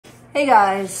Hey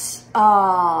guys,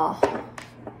 how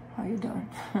you doing?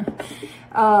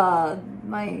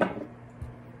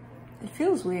 It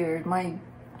feels weird.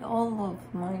 All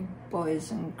of my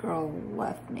boys and girl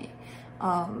left me.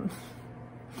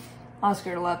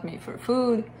 Oscar left me for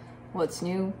food. What's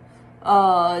new?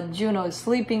 Juno is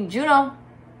sleeping. Juno.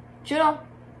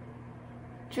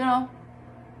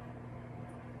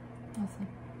 Nothing.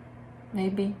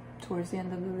 Maybe towards the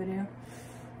end of the video.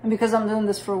 And because I'm doing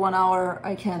this for 1 hour,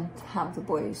 I can't have the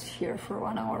boys here for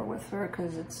 1 hour with her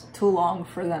because it's too long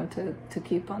for them to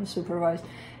keep unsupervised.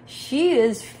 She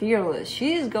is fearless.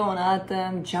 She's going at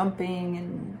them, jumping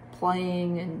and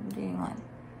playing and being like,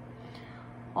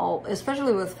 oh,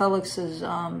 especially with Felix's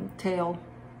tail.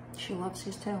 She loves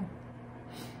his tail.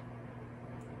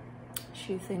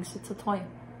 She thinks it's a toy.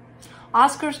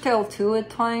 Oscar's tail too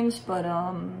at times, but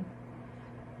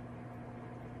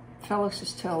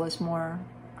Felix's tail is more,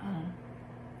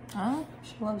 oh,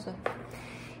 she loves it.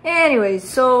 Anyways,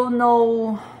 so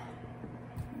none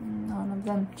of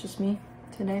them, just me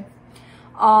today.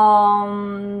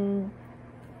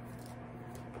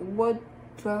 What,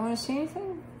 do I want to say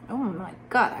anything? Oh my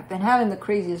god, I've been having the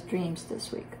craziest dreams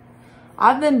this week.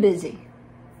 I've been busy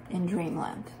in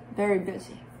dreamland. Very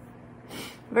busy.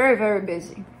 Very, very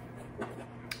busy.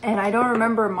 And I don't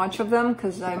remember much of them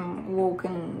because I'm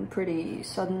woken pretty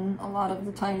sudden a lot of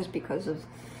the times because of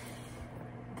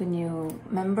the new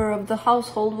member of the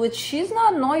household, which she's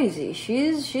not noisy.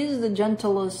 She's the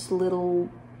gentlest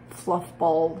little fluff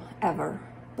ball ever.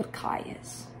 But Kai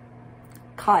is.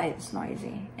 Kai is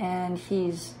noisy. And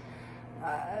he's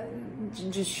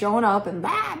just showing up and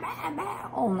bah, bah, bah,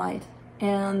 all night.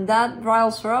 And that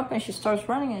riles her up and she starts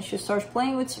running and she starts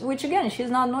playing, which again, she's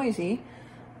not noisy.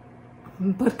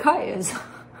 But Kai is.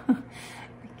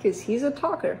 Because he's a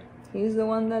talker. He's the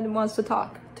one that wants to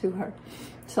talk to her.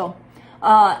 So,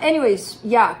 anyways,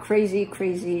 yeah,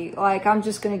 crazy. Like, I'm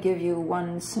just gonna give you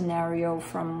one scenario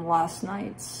from last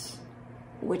night's,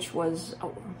 which was,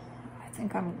 oh, I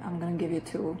think I'm gonna give you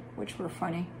two, which were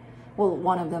funny. Well,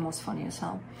 one of them was funny as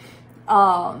hell.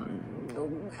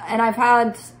 And I've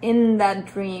had, in that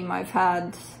dream, I've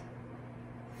had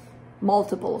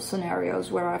multiple scenarios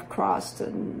where I've crossed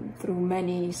through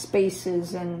many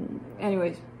spaces. And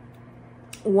anyways,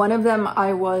 one of them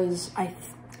I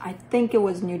think it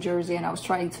was New Jersey, and I was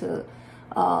trying to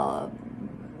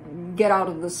get out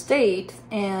of the state.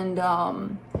 And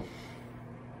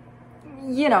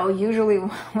you know, usually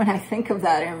when I think of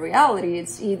that in reality,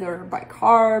 it's either by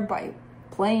car, by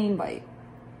plane, by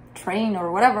train,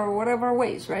 or whatever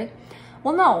ways, right?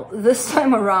 Well, no, this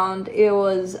time around, I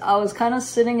was kind of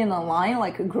sitting in a line,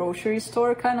 like a grocery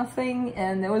store kind of thing,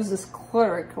 and there was this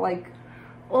clerk, like,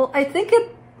 well, I've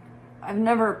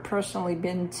never personally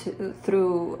been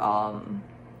through,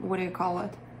 what do you call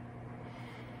it?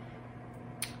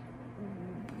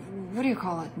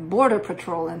 Border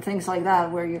patrol and things like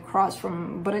that, where you cross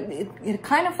from, but it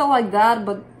kind of felt like that,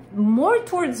 but more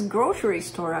towards grocery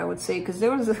store, I would say, because there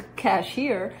was a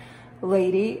cashier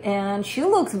lady and she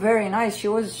looked very nice. She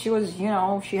was, you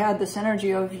know, she had this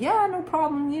energy of, yeah, no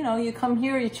problem, you know, you come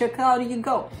here, you check out, you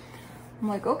go. I'm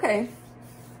like, okay,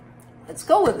 let's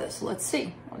go with this. Let's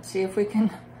see if we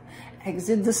can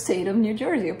exit the state of New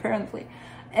Jersey, apparently.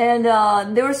 And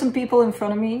there were some people in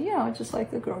front of me, you know, just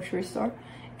like the grocery store.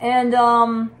 And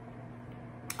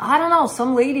I don't know,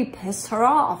 some lady pissed her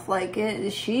off. Like,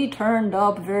 she turned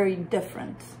up very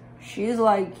different. She's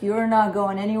like, you're not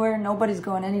going anywhere. Nobody's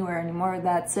going anywhere anymore.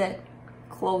 That's it.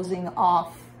 Closing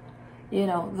off, you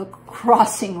know, the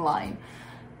crossing line.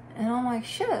 And I'm like,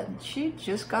 shit, she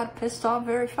just got pissed off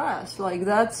very fast. Like,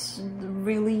 that's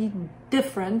really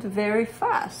different very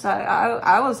fast.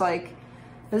 I was like,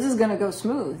 this is going to go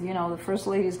smooth. You know, the first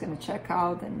lady's going to check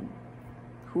out and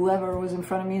whoever was in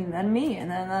front of me and then me.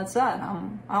 And then that's that.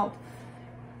 I'm out.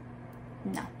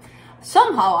 No.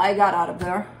 Somehow I got out of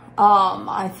there.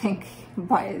 I think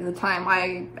by the time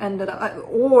I ended up,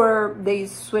 or they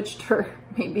switched her,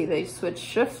 maybe they switched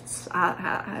shifts. I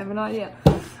have no idea.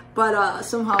 But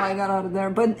somehow I got out of there.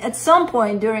 But at some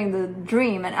point during the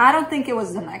dream, and I don't think it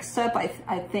was the next step.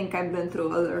 I think I've been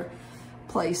through other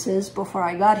places before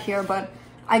I got here. But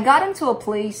I got into a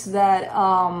place that,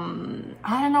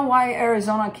 I don't know why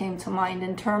Arizona came to mind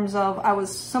in terms of, I was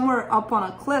somewhere up on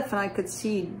a cliff and I could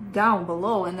see down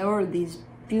below and there were these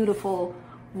beautiful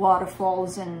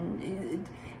waterfalls, and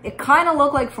it kind of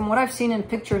looked like, from what I've seen in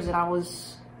pictures, and I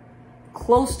was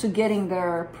close to getting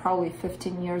there probably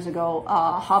 15 years ago,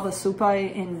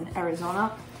 Havasupai in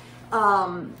Arizona.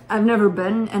 I've never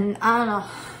been, and I don't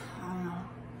know,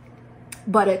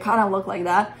 but it kind of looked like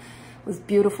that. with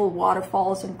beautiful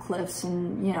waterfalls and cliffs,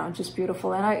 and you know, just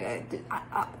beautiful. And I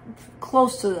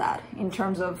close to that in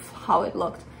terms of how it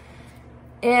looked.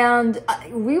 And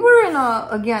we were in a,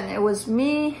 again, it was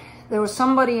me, there was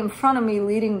somebody in front of me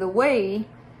leading the way,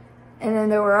 and then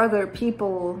there were other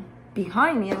people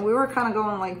behind me, and we were kind of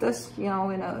going like this, you know,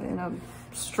 in a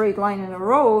straight line in a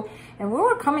row, and we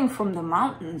were coming from the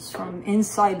mountains, from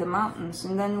inside the mountains.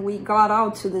 And then we got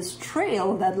out to this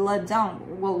trail that led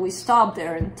down. Well, we stopped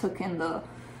there and took in the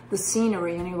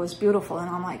scenery, and it was beautiful. And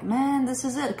I'm like, man, this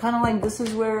is it. Kind of like this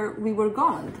is where we were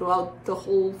going throughout the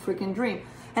whole freaking dream.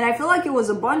 And I feel like it was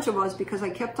a bunch of us because I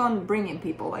kept on bringing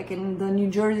people. Like in the New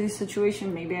Jersey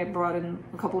situation, maybe I brought in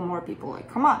a couple more people, like,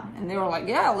 come on. And they were like,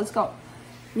 yeah, let's go.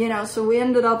 You know, so we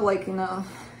ended up like in a,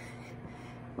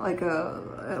 like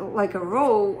a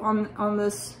row on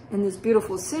this, in this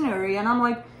beautiful scenery. And I'm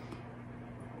like,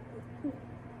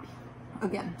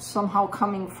 again, somehow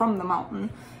coming from the mountain.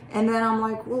 And then I'm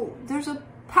like, well, there's a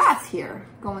path here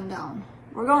going down.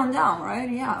 We're going down, right?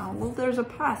 Yeah, well, there's a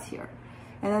path here.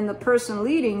 And then the person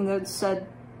leading that said,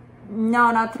 no,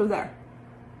 not through there.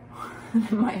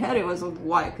 In my head, it was like,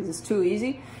 why? Because it's too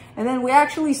easy. And then we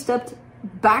actually stepped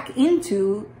back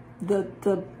into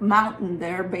the mountain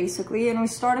there, basically, and we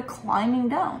started climbing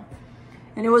down.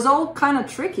 And it was all kind of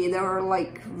tricky. There were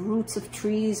like roots of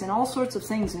trees and all sorts of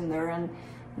things in there, and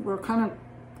we're kind of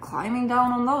climbing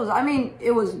down on those. I mean, it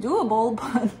was doable,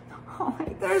 but oh,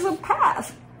 like, there's a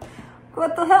path.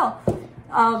 What the hell?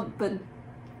 But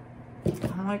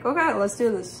I'm like, okay, let's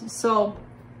do this. So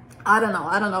I don't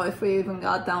know if we even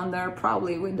got down there.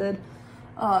 Probably we did,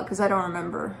 because I don't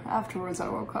remember afterwards. I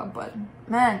woke up, but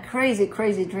man, crazy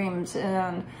dreams.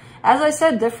 And as I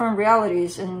said, different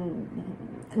realities, and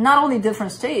not only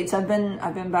different states. I've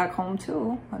been back home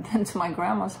too. I've been to my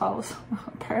grandma's house.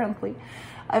 Apparently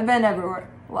I've been everywhere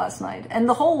last night, and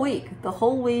the whole week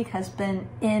has been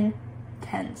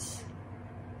intense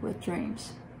with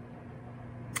dreams.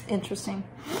 Interesting.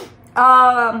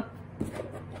 But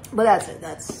that's it.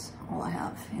 That's all I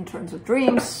have in terms of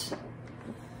dreams.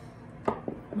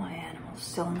 My animal's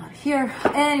still not here.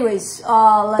 Anyways,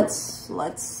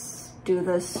 let's do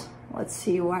this. Let's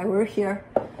see why we're here.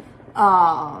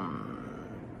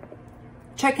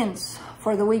 Check-ins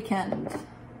for the weekend.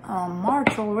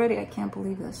 March already. I can't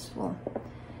believe this. Well,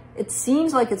 it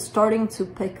seems like it's starting to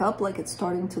pick up, like it's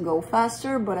starting to go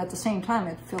faster, but at the same time,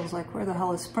 it feels like where the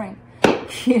hell is spring?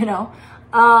 You know?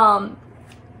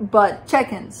 But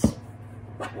check-ins,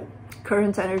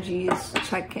 current energies,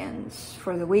 check-ins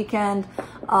for the weekend.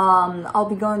 I'll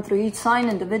be going through each sign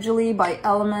individually by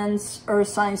elements: earth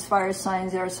signs, fire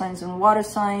signs, air signs, and water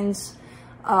signs.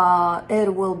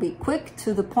 It will be quick,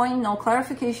 to the point, no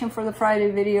clarification for the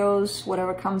Friday videos.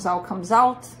 Whatever comes out, comes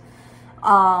out.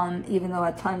 Even though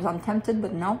at times I'm tempted,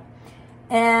 but no.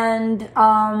 And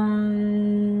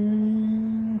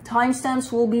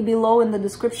timestamps will be below in the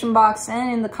description box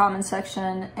and in the comment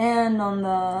section and on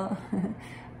the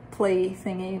play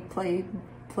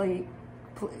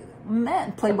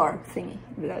bar thingy.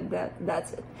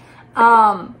 That's it.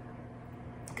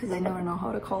 Because I never know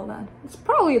how to call that. It's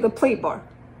probably the play bar,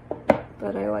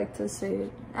 but I like to say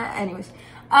it. Anyways,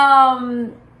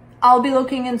 I'll be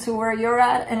looking into where you're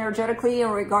at energetically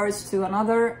in regards to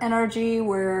another energy,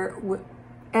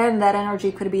 and that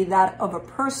energy could be that of a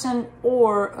person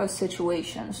or a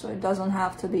situation. So it doesn't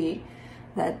have to be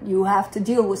that you have to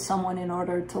deal with someone in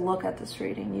order to look at this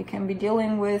reading. You can be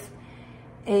dealing with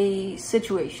a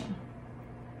situation.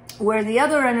 Where the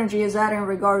other energy is at in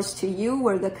regards to you,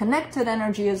 where the connected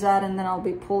energy is at, and then I'll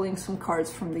be pulling some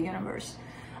cards from the universe.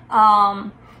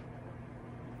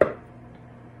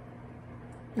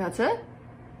 That's it.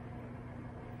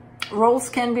 Roles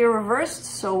can be reversed,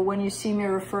 so when you see me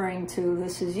referring to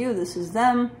this is you, this is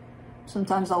them,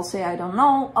 sometimes I'll say I don't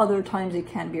know, other times it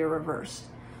can be reversed.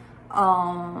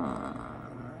 I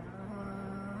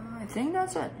think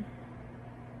that's it.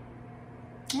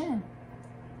 Yeah.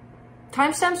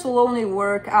 Timestamps will only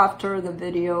work after the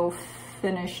video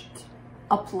finished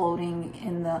uploading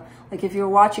in the, like if you're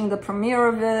watching the premiere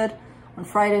of it on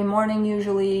Friday morning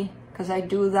usually, because I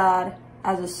do that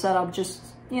as a setup, just,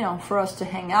 you know, for us to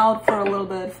hang out for a little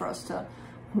bit, for us to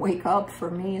wake up,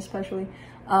 for me especially,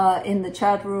 in the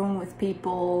chat room with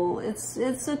people. It's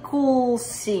a cool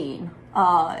scene.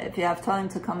 If you have time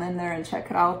to come in there and check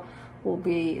it out, we'll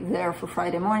be there for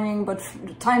Friday morning, but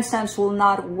timestamps will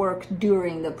not work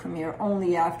during the premiere,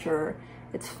 only after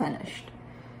it's finished.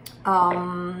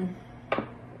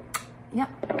 Yeah,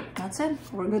 that's it.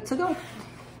 We're good to go.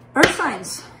 Earth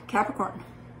signs, Capricorn.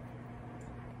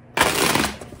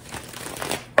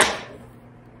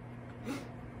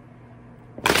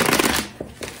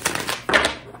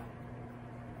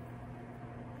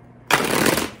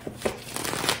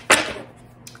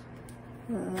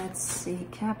 Let's see,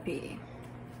 Cappy.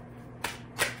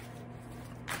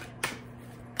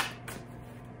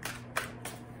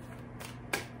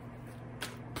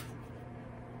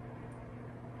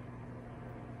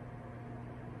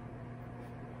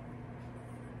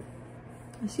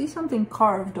 I see something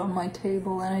carved on my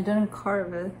table and I didn't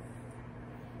carve it.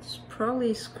 It's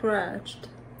probably scratched.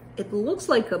 It looks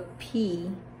like a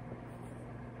P,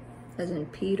 as in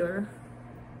Peter.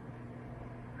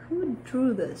 Who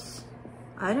drew this?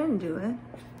 I didn't do it.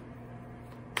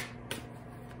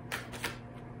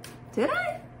 Did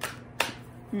I?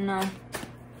 No.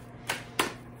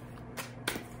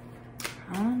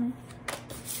 I don't know.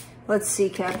 Let's see,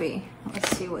 Cappy.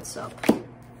 Let's see what's up.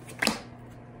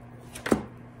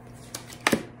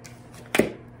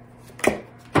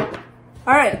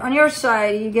 All right, on your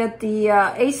side, you get the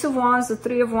Ace of Wands, the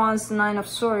Three of Wands, the Nine of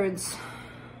Swords.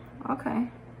 Okay.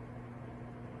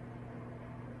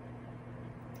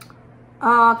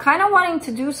 Kind of wanting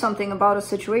to do something about a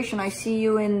situation. I see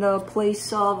you in the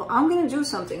place of, I'm going to do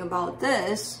something about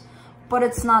this, but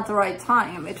it's not the right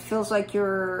time. It feels like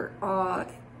you're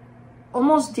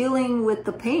almost dealing with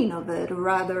the pain of it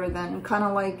rather than kind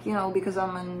of like, you know, because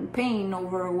I'm in pain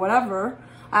over whatever,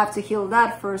 I have to heal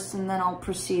that first and then I'll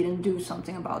proceed and do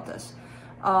something about this.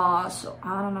 So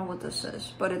I don't know what this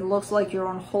is, but it looks like you're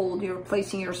on hold. You're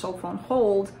placing yourself on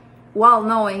hold while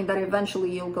knowing that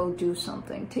eventually you'll go do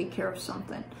something, take care of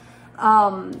something.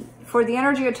 For the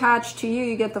energy attached to you,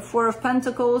 you get the Four of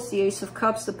Pentacles, the Ace of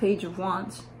Cups, the Page of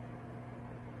Wands.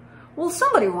 Well,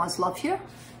 somebody wants love here,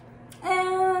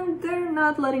 and they're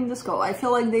not letting this go. I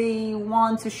feel like they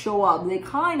want to show up. They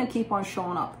kind of keep on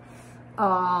showing up,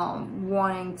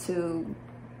 wanting to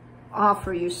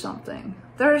offer you something.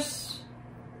 There's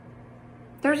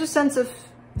a sense of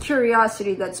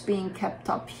curiosity that's being kept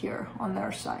up here on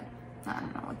their side. I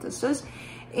don't know what this is.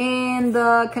 And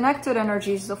the connected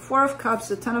energies, the Four of Cups,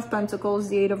 the Ten of Pentacles,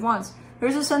 the Eight of Wands.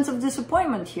 There's a sense of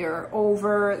disappointment here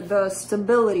over the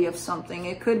stability of something.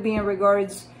 It could be in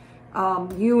regards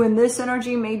you in this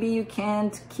energy. Maybe you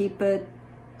can't keep it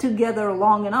together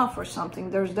long enough or something.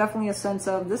 There's definitely a sense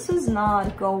of this is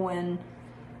not going,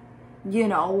 you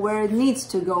know, where it needs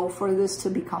to go for this to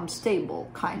become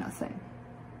stable kind of thing.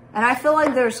 And I feel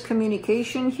like there's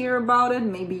communication here about it.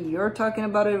 Maybe you're talking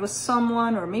about it with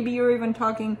someone, or maybe you're even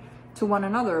talking to one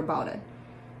another about it.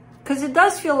 Because it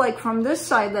does feel like from this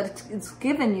side that it's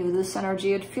given you this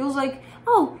energy, it feels like,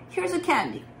 oh, here's a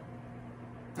candy.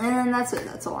 And then that's it.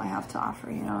 That's all I have to offer,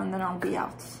 you know, and then I'll be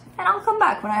out. And I'll come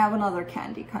back when I have another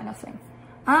candy kind of thing.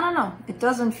 I don't know. It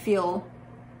doesn't feel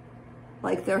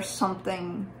like there's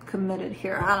something committed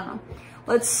here. I don't know.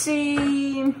 Let's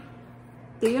see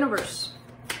the universe.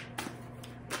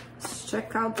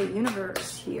 Check out the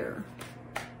universe here.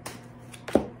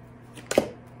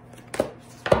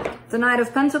 The Knight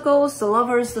of Pentacles, the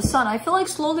Lovers, the Sun. I feel like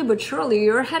slowly but surely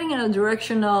you're heading in a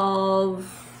direction of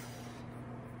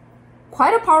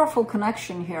quite a powerful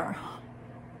connection here.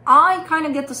 I kind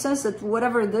of get the sense that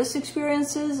whatever this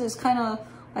experience is kind of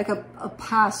like a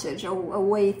passage, a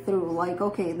way through. Like,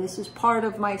 okay, this is part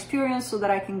of my experience so that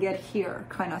I can get here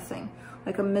kind of thing.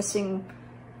 Like a missing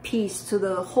piece to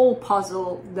the whole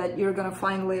puzzle that you're gonna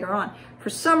find later on. For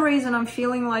some reason, I'm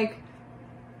feeling like,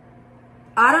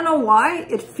 I don't know why,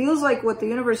 it feels like what the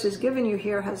universe is giving you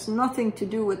here has nothing to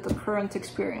do with the current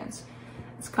experience.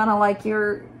 It's kind of like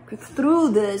you're,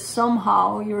 through this,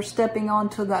 somehow, you're stepping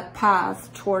onto that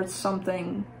path towards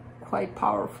something quite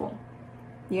powerful.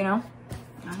 You know?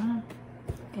 I don't know.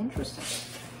 Interesting.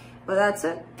 But that's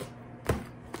it.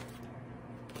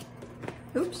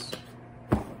 Oops.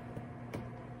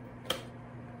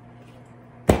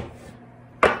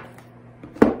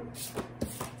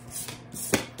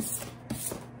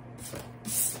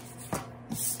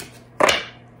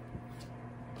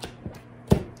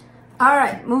 All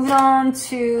right, moving on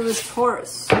to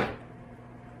Taurus. All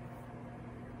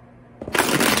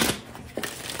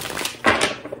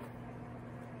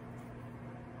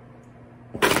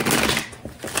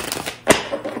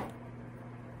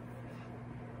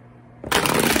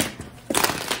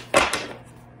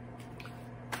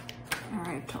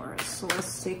right, Taurus, so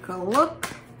let's take a look.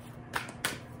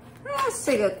 Let's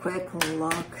take a quick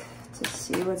look to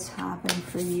see what's happening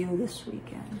for you this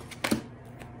weekend.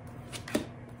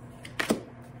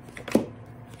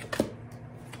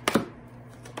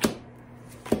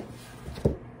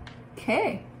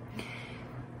 Okay,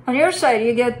 on your side,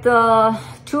 you get the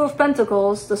Two of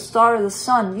Pentacles, the Star of the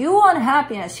Sun. You want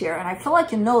happiness here, and I feel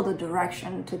like you know the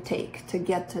direction to take to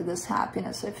get to this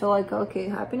happiness. I feel like, okay,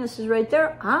 happiness is right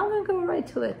there. I'm going to go right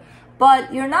to it.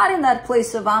 But you're not in that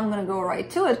place of I'm going to go right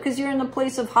to it, because you're in the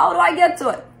place of how do I get to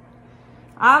it?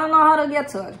 I don't know how to get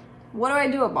to it. What do I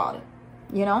do about it?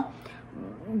 You know,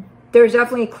 there's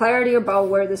definitely clarity about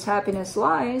where this happiness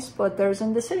lies, but there's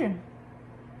indecision.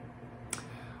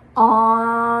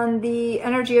 On the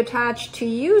energy attached to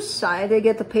you side, they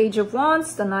get the Page of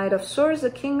Wands, the Knight of Swords,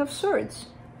 the King of Swords.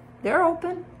 They're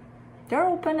open. They're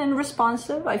open and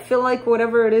responsive. I feel like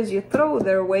whatever it is you throw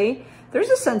their way, there's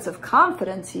a sense of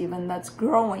confidence even that's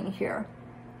growing here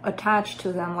attached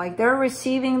to them. Like they're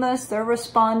receiving this, they're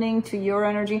responding to your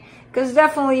energy. Because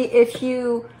definitely if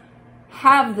you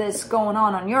have this going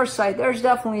on your side, there's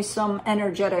definitely some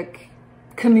energetic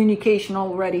communication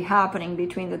already happening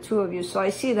between the two of you. So I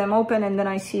see them open, and then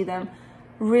I see them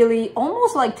really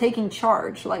almost like taking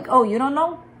charge. Like, oh, you don't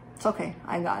know? It's okay,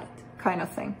 I got it, kind of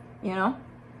thing, you know?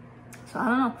 So I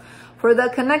don't know. For the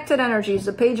connected energies,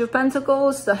 the Page of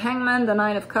Pentacles, the Hangman, the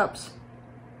Nine of Cups.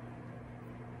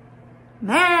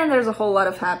 Man, there's a whole lot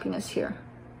of happiness here,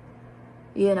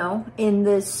 you know, in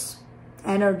this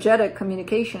energetic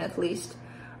communication at least.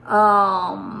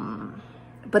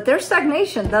 But there's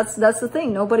stagnation. That's the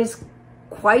thing. Nobody's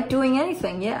quite doing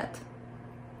anything yet.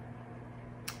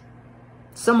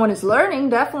 Someone is learning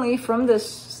definitely from this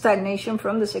stagnation,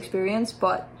 from this experience,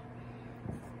 but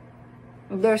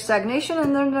there's stagnation,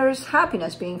 and then there's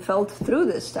happiness being felt through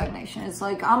this stagnation. It's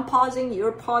like, I'm pausing,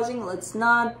 you're pausing, let's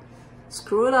not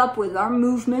screw it up with our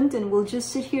movement, and we'll just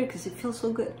sit here because it feels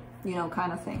so good, you know,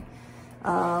 kind of thing.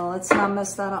 Let's not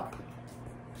mess that up.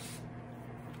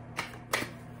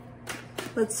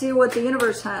 Let's see what the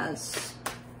universe has.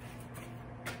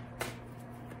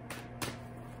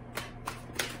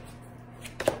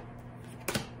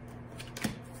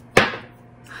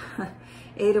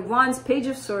 Eight of Wands, Page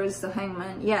of Swords, the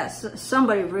Hangman. Yes,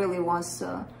 somebody really wants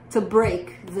to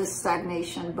break this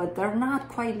stagnation, but they're not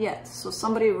quite yet. So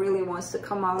somebody really wants to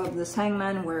come out of this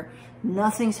Hangman where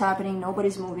nothing's happening,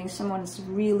 nobody's moving. Someone's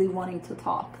really wanting to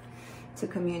talk, to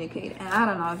communicate. And I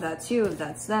don't know if that's you, if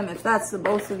that's them, if that's the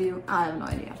both of you, I have no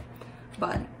idea.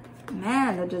 But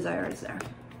man, the desire is there.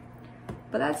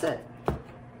 But that's it.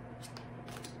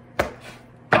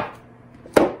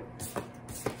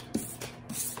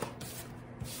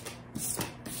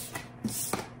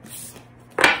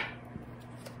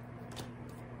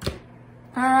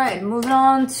 All right, moving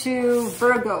on to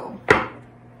Virgo.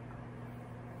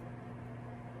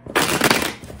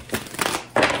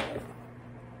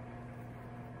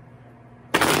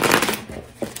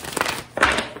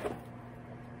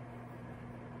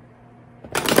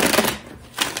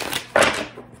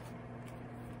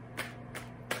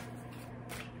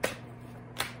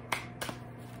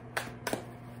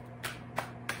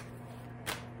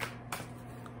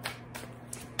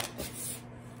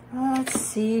 Let's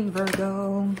see,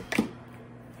 Virgo.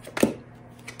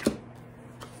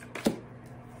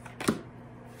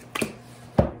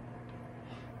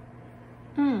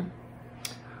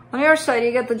 On your side,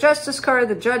 you get the Justice card,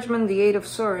 the Judgment, the Eight of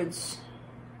Swords.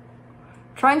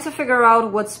 Trying to figure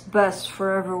out what's best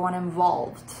for everyone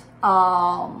involved.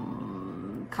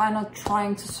 Kind of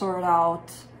trying to sort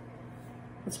out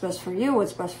what's best for you,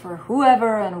 what's best for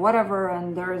whoever and whatever.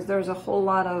 And there's a whole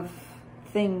lot of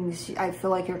things I feel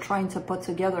like you're trying to put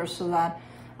together so that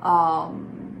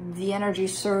the energy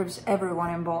serves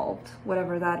everyone involved,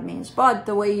 whatever that means. But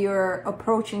the way you're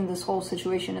approaching this whole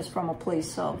situation is from a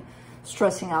place of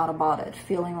stressing out about it,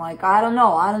 feeling like, I don't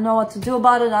know what to do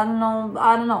about it, I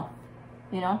don't know,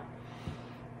 you know.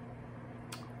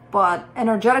 But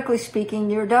energetically speaking,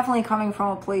 you're definitely coming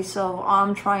from a place of,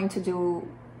 I'm trying to do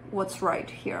what's right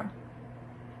here.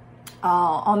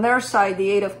 On their side,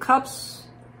 the Eight of Cups,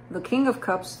 the King of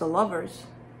Cups, the Lovers.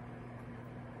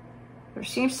 There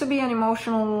seems to be an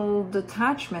emotional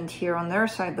detachment here on their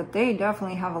side, but they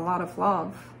definitely have a lot of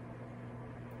love.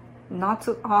 Not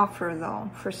to offer, though,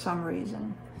 for some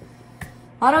reason.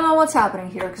 I don't know what's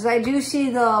happening here, because I do see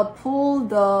the pull,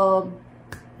 the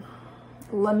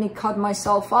let me cut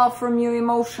myself off from you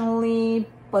emotionally,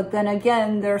 but then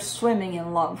again, they're swimming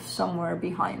in love somewhere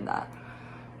behind that.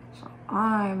 So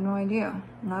I have no idea.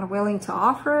 Not willing to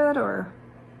offer it, or...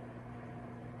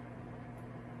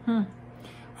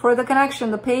 For the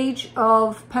connection, the Page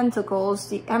of Pentacles,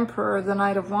 the Emperor, the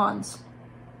Knight of Wands.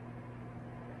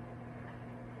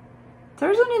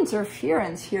 There's an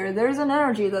interference here. There's an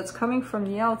energy that's coming from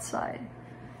the outside.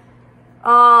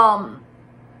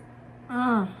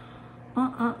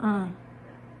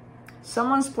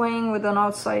 Someone's playing with an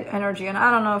outside energy, and I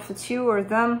don't know if it's you or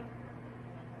them.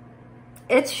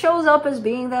 It shows up as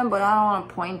being them, but I don't want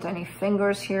to point any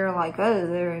fingers here like, oh,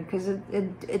 there, because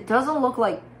it doesn't look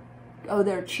like, oh,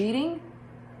 they're cheating.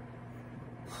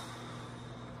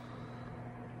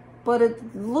 But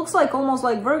it looks like almost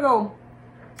like Virgo.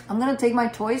 I'm going to take my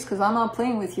toys because I'm not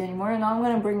playing with you anymore, and I'm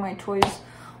going to bring my toys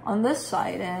on this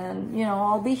side, and, you know,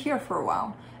 I'll be here for a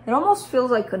while. It almost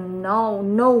feels like a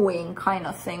knowing kind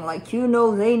of thing. Like, you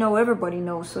know, they know, everybody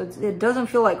knows. So it doesn't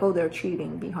feel like, oh, they're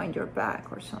cheating behind your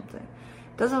back or something.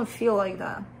 It doesn't feel like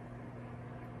that.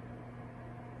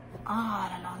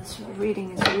 I don't know. This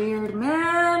reading is weird,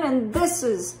 man. And this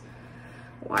is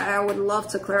why I would love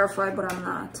to clarify, but I'm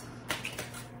not.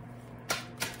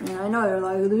 And I know you're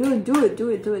like, do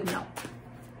it. No.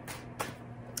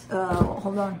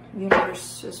 Hold on.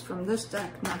 Universe is from this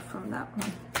deck, not from that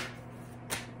one.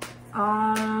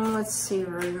 Let's see,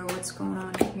 Virgo, what's going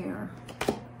on here?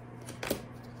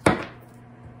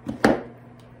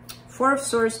 Four of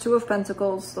Swords, Two of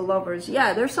Pentacles, the Lovers.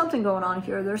 Yeah, there's something going on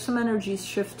here. There's some energies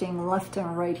shifting left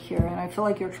and right here, and I feel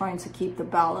like you're trying to keep the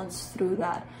balance through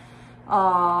that.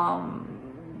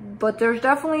 But there's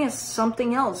definitely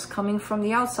something else coming from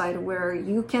the outside where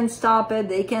you can stop it,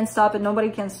 they can't stop it, nobody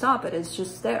can stop it. It's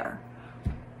just there.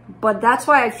 But that's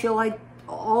why I feel like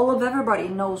all of everybody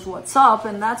knows what's up,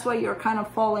 and that's why you're kind of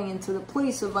falling into the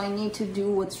place of I need to do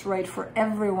what's right for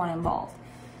everyone involved.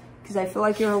 Because I feel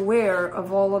like you're aware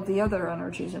of all of the other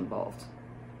energies involved.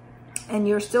 And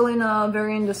you're still in a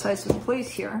very indecisive place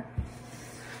here.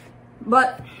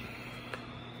 But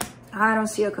I don't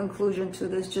see a conclusion to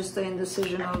this, just the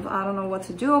indecision of I don't know what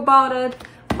to do about it.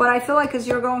 But I feel like as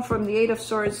you're going from the Eight of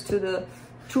Swords to the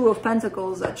Two of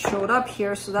Pentacles that showed up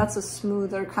here, so that's a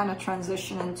smoother kind of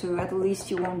transition into at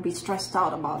least you won't be stressed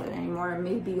out about it anymore, and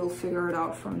maybe you'll figure it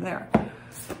out from there.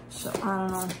 So I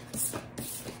don't know,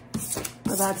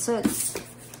 but that's it.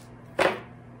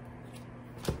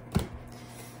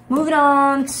 Moving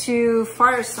on to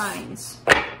fire signs.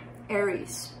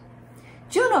 Aries.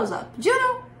 Juno's up.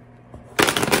 Juno!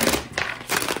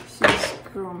 She's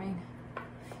grooming.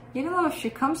 You know, if she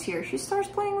comes here, she starts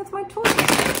playing with my toys.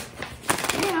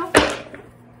 You know,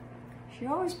 she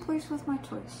always plays with my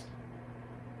toys.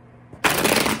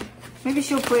 Maybe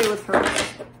she'll play with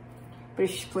hers. But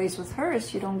if she plays with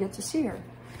hers, you don't get to see her.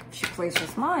 If she plays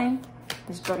with mine,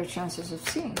 there's better chances of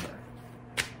seeing her.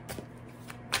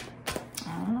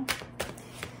 I don't know.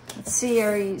 Let's see,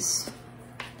 Aries.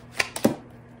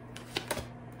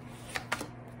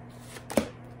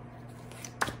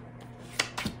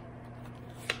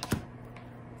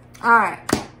 All right.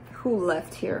 Who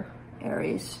left here?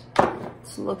 Aries.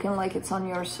 It's looking like it's on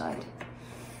your side.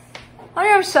 On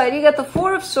your side, you got the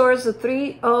Four of Swords, the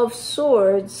Three of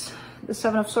Swords, the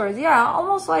Seven of Swords. Yeah,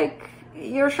 almost like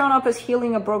you're showing up as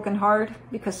healing a broken heart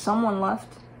because someone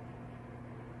left.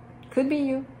 Could be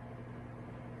you.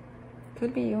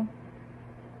 Could be you.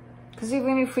 Because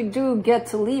even if we do get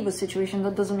to leave a situation,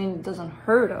 that doesn't mean it doesn't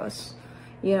hurt us,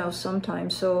 you know,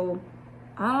 sometimes. So,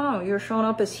 I don't know, you're showing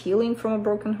up as healing from a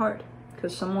broken heart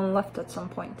because someone left at some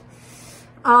point.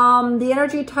 The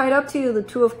energy tied up to you, the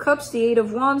Two of Cups, the Eight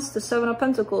of Wands, the Seven of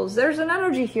Pentacles. There's an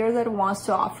energy here that wants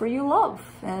to offer you love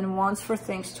and wants for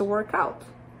things to work out.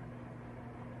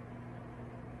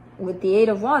 With the Eight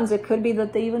of Wands, it could be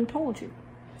that they even told you.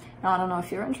 Now, I don't know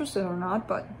if you're interested or not,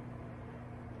 but...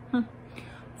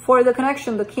 For the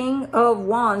connection, the King of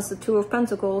Wands, the Two of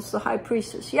Pentacles, the High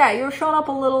Priestess. Yeah, you're showing up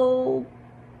a little...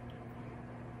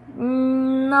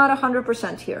 not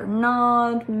 100% here,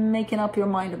 not making up your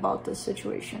mind about this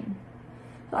situation.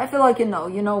 I feel like you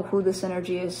know who this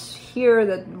energy is here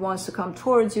that wants to come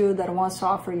towards you, that wants to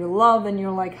offer you love, and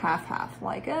you're like half-half,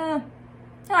 like, I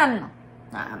don't know.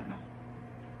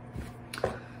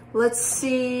 Let's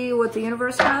see what the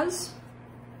universe has.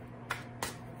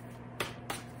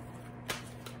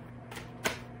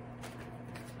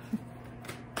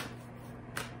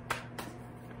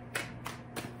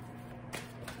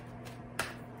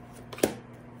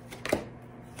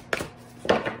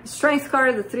 Strength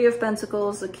card, the Three of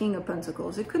Pentacles, the King of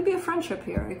Pentacles. It could be a friendship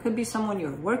here. It could be someone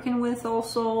you're working with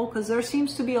also, because there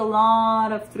seems to be a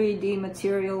lot of 3D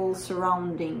material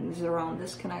surroundings around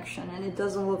this connection, and it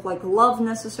doesn't look like love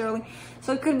necessarily.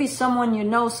 So it could be someone you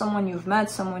know, someone you've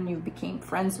met, someone you became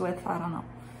friends with. I don't know,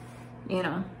 you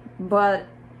know, but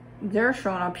they're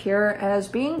showing up here as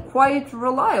being quite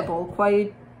reliable,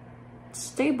 quite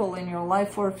stable in your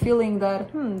life, or feeling that,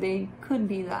 they could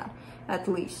be that at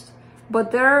least.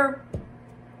 But they're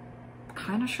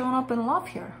kind of showing up in love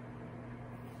here.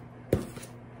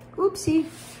 Oopsie.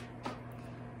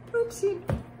 Oopsie.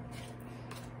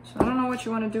 So I don't know what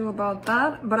you want to do about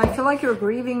that, but I feel like you're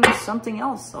grieving something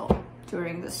else though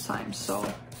during this time. So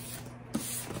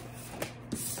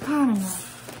I don't know.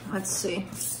 Let's see.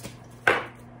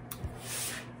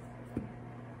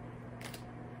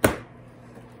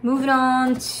 Moving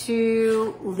on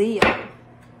to Leo.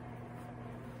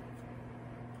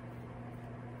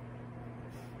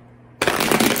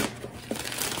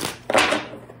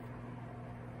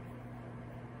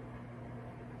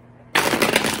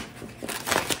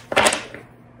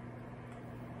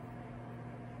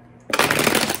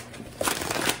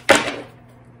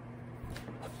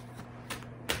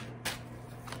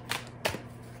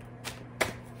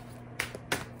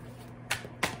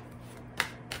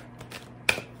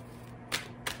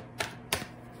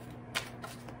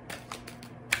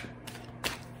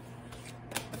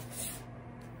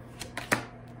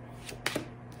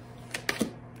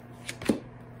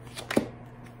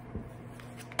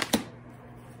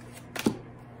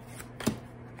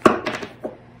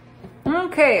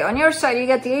 Okay, on your side, you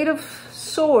get the Eight of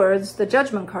Swords, the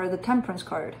Judgment card, the Temperance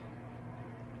card.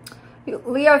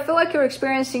 Leo, I feel like you're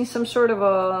experiencing some sort of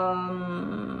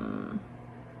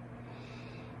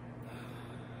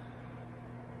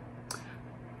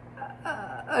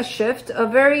a shift, a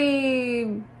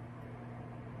very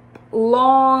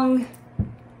long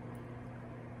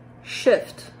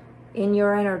shift in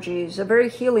your energies, a very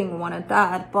healing one at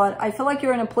that. But I feel like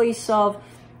you're in a place of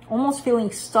almost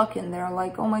feeling stuck in there,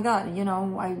 like, oh my God, you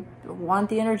know, I want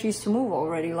the energies to move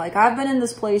already. Like, I've been in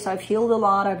this place, I've healed a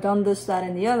lot, I've done this, that,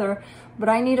 and the other, but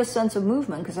I need a sense of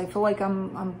movement because I feel like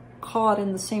I'm caught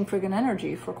in the same friggin'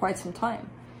 energy for quite some time.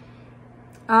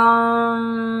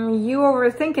 You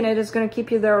overthinking it is going to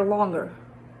keep you there longer,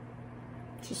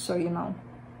 just so you know.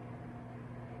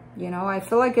 You know, I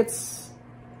feel like it's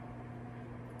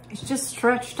just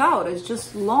stretched out, it's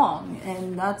just long,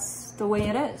 and that's the way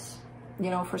it is. You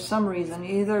know, for some reason,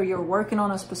 either you're working on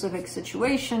a specific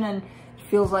situation and it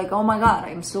feels like, oh my God,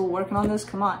 I'm still working on this,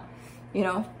 come on. You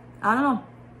know, I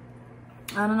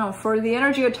don't know. For the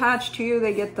energy attached to you,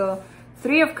 they get the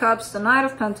Three of Cups, the Knight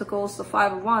of Pentacles, the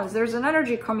Five of Wands. There's an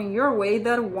energy coming your way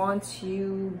that wants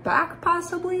you back,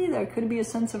 possibly. There could be a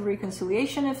sense of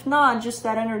reconciliation. If not, just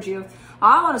that energy of,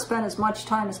 I want to spend as much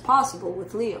time as possible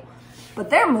with Leo.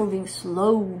 But they're moving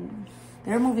slow.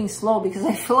 They're moving slow because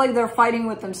I feel like they're fighting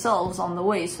with themselves on the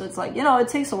way. So it's like, you know, it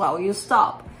takes a while. You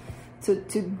stop to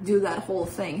do that whole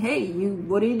thing. Hey,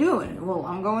 what are you doing? Well,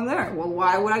 I'm going there. Well,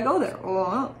 why would I go there?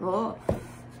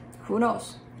 Who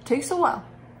knows? It takes a while.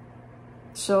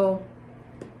 So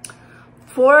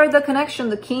for the connection,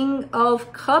 the King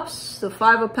of Cups, the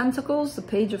Five of Pentacles, the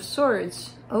Page of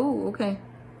Swords. Oh, okay.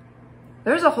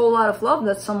 There's a whole lot of love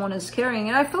that someone is carrying.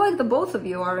 And I feel like the both of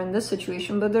you are in this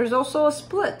situation, but there's also a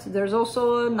split. There's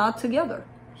also a not together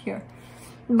here.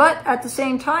 But at the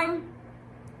same time,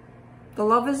 the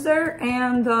love is there,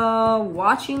 and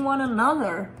watching one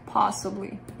another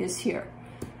possibly is here.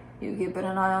 You keeping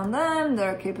an eye on them,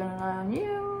 they're keeping an eye on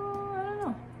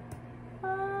you.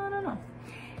 I don't know.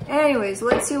 Anyways,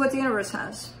 let's see what the universe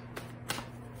has.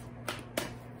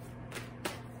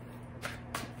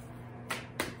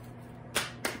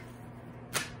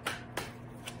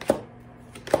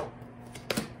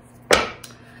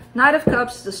 Knight of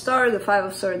Cups, the Star, the Five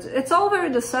of Swords. It's all very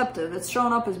deceptive. It's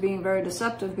shown up as being very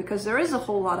deceptive because there is a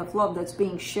whole lot of love that's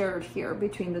being shared here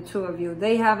between the two of you.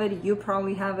 They have it, you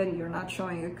probably have it. You're not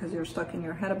showing it because you're stuck in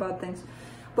your head about things.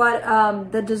 But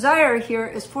the desire here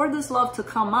is for this love to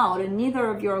come out, and neither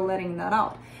of you are letting that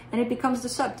out. And it becomes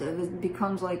deceptive. It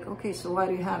becomes like, okay, so why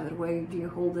do you have it? Why do you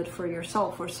hold it for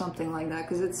yourself or something like that?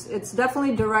 Because it's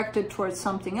definitely directed towards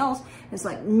something else. It's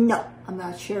like, no, I'm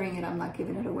not sharing it. I'm not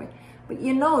giving it away. But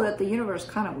you know that the universe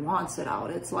kind of wants it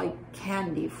out. It's like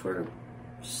candy for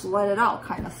just let it out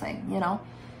kind of thing, you know?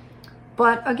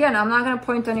 But again, I'm not going to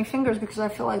point any fingers because I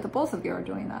feel like the both of you are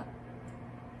doing that.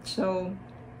 So,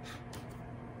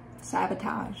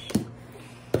 sabotage.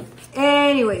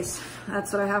 Anyways,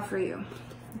 that's what I have for you,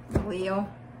 Leo.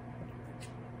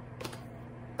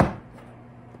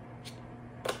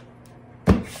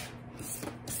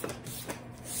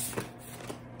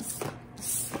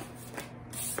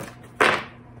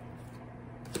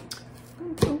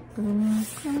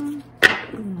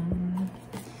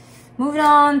 Moving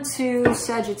on to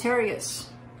Sagittarius.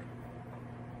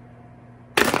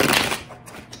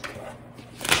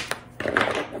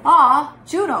 Ah,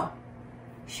 Juno.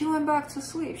 She went back to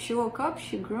sleep. She woke up,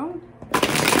 she groomed.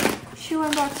 She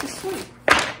went back to sleep.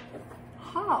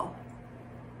 How?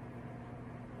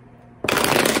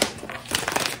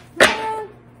 Man.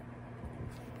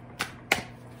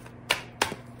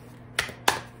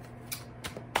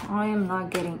 I am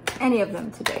not getting any of them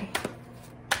today.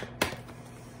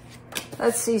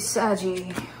 Let's see,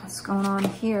 Saggy, what's going on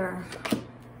here?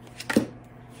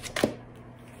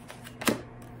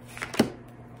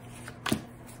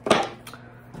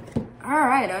 All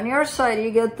right, on your side,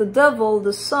 you get the Devil,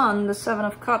 the Sun, the Seven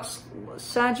of Cups.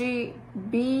 Saggy,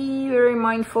 be very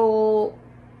mindful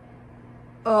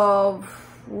of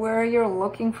where you're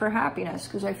looking for happiness,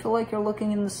 because I feel like you're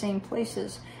looking in the same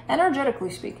places, energetically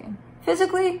speaking.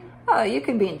 Physically, you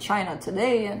could be in China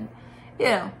today and, you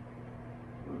know,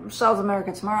 South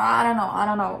America tomorrow. I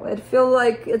don't know. It feels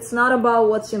like it's not about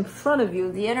what's in front of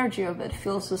you. The energy of it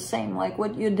feels the same. Like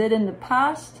what you did in the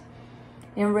past,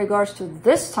 in regards to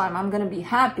this time, I'm going to be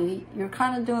happy. You're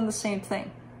kind of doing the same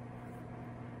thing.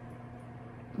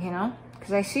 You know?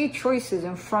 Because I see choices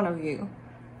in front of you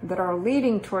that are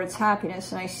leading towards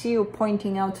happiness. And I see you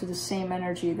pointing out to the same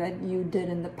energy that you did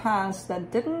in the past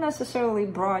that didn't necessarily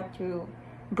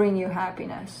bring you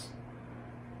happiness.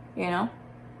 You know?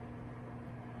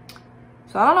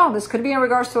 So I don't know, this could be in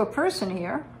regards to a person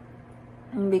here,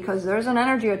 because there's an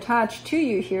energy attached to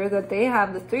you here that they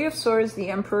have the Three of Swords, the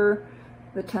Emperor,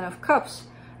 the Ten of Cups.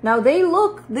 Now they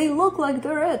look like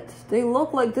they're it. They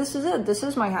look like this is it. This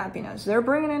is my happiness. They're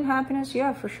bringing in happiness,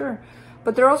 yeah, for sure.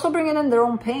 But they're also bringing in their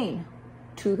own pain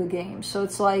to the game. So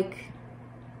it's like,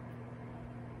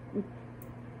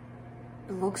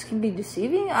 looks can be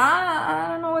deceiving. I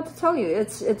don't know what to tell you.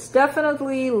 It's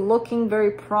definitely looking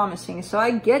very promising. So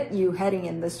I get you heading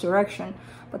in this direction,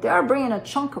 but they are bringing a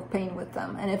chunk of pain with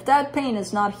them. And if that pain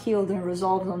is not healed and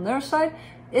resolved on their side,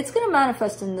 it's going to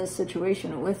manifest in this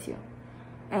situation with you.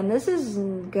 And this is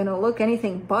going to look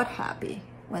anything but happy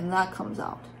when that comes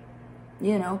out.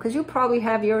 You know, because you probably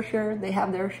have your share, they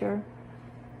have their share.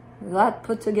 That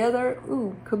put together,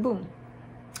 ooh, kaboom.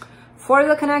 For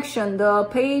the connection, the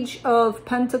Page of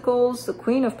Pentacles, the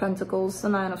Queen of Pentacles, the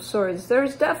Nine of Swords.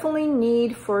 There's definitely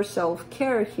need for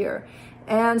self-care here.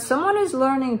 And someone is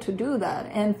learning to do that.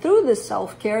 And through this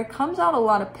self-care comes out a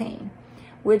lot of pain,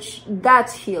 which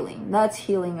that's healing. That's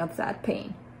healing of that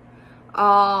pain.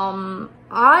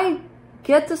 I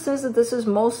get the sense that this is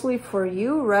mostly for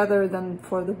you rather than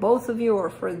for the both of you or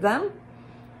for them.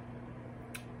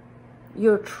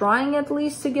 You're trying at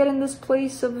least to get in this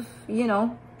place of, you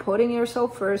know, putting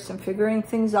yourself first and figuring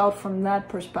things out from that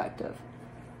perspective.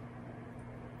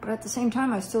 But at the same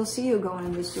time, I still see you going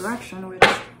in this direction, which,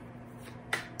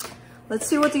 let's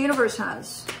see what the universe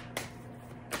has.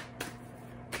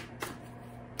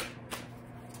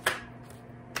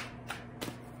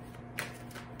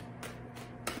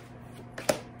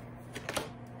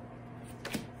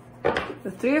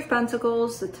 The Three of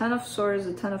Pentacles, the Ten of Swords,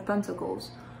 the Ten of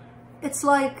Pentacles. It's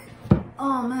like,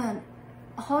 oh man,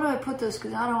 how do I put this?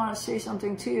 Because I don't want to say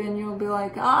something to you and you'll be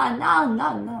like,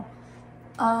 no.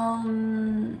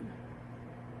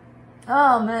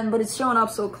 Oh man, but it's showing up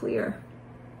so clear.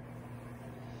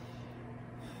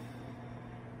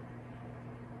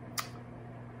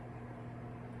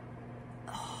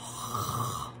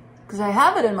 Because I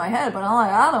have it in my head, but I'm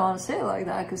like, I don't want to say it like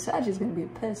that because Sag is going to be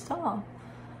pissed off.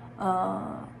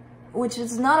 Which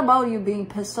is not about you being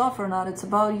pissed off or not. It's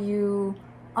about you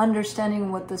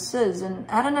understanding what this is. And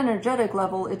at an energetic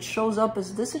level, it shows up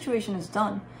as this situation is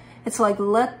done. It's like,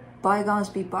 let bygones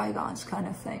be bygones kind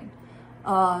of thing.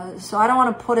 So I don't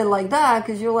want to put it like that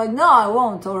because you're like, no, I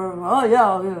won't. Or, oh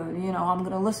yeah, you know, I'm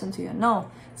going to listen to you.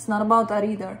 No, it's not about that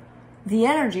either. The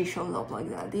energy shows up like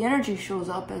that. The energy shows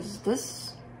up as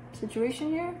this situation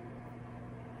here.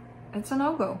 It's a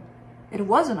no-go. It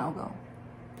was a no-go.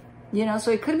 You know,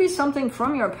 so it could be something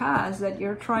from your past that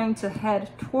you're trying to head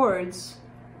towards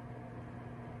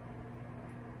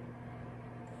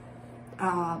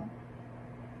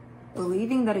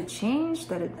believing that it changed,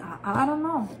 that it, I don't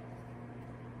know.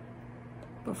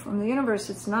 But from the universe,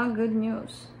 it's not good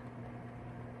news.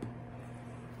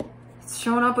 It's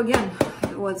showing up again.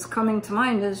 What's coming to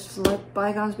mind is let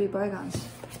bygones be bygones.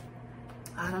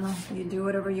 I don't know. You do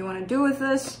whatever you want to do with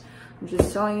this. I'm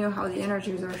just telling you how the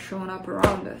energies are showing up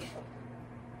around it.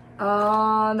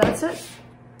 That's it.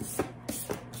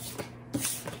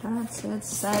 That's it,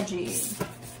 Saggy.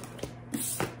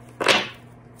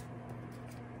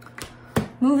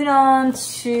 Moving on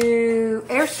to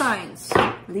air signs,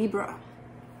 Libra.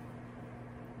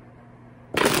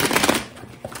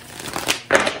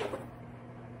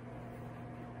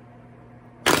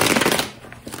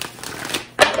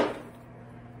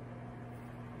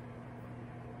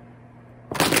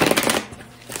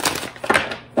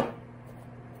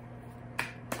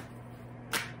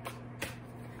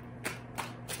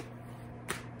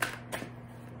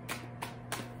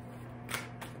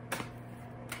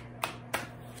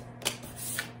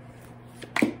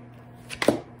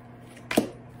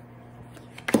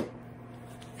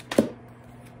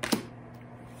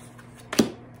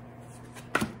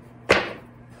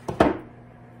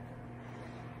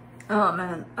 Oh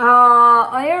man.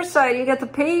 On your side, you get the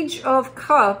Page of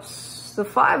Cups, the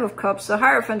Five of Cups, the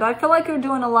Hierophant. I feel like you're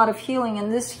doing a lot of healing,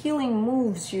 and this healing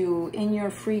moves you in your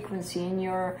frequency, in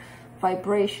your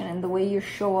vibration, in the way you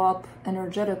show up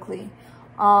energetically.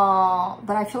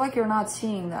 But I feel like you're not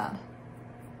seeing that.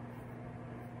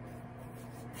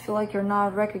 I feel like you're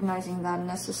not recognizing that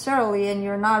necessarily, and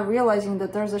you're not realizing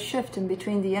that there's a shift in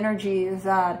between the energy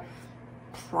that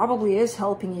probably is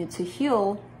helping you to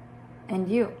heal and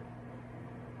you.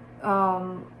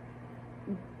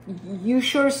 You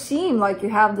sure seem like you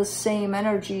have the same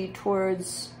energy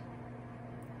towards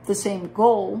the same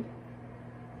goal,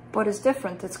 but it's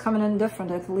different. It's coming in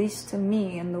different, at least to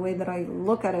me, and the way that I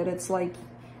look at it, it's like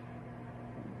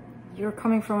you're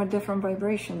coming from a different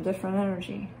vibration, different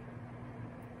energy.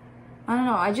 I don't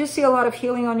know. I just see a lot of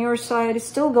healing on your side. It's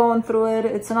still going through it.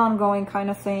 It's an ongoing kind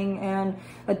of thing, and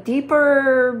a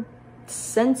deeper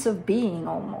sense of being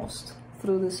almost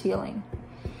through this healing.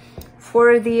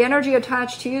 For the energy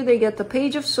attached to you, they get the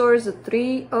Page of Swords, the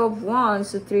Three of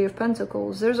Wands, the Three of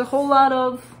Pentacles. There's a whole lot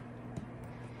of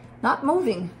not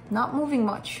moving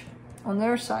much on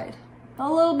their side. A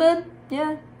little bit,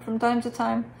 yeah, from time to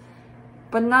time,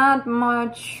 but not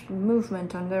much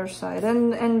movement on their side.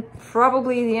 And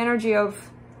probably the energy of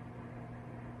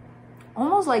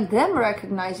almost like them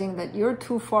recognizing that you're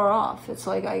too far off. It's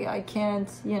like, I can't,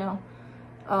 you know,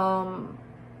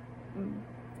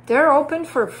 they're open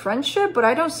for friendship, but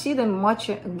I don't see them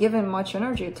giving much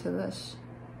energy to this.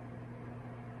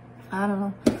 I don't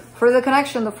know. For the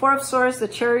connection, the Four of Swords, the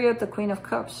Chariot, the Queen of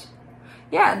Cups.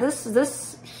 Yeah,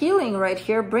 this healing right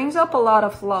here brings up a lot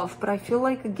of love, but I feel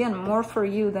like, again, more for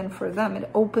you than for them. It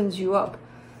opens you up.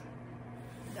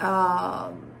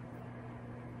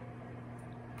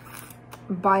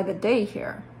 By the day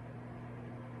here.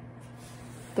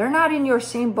 They're not in your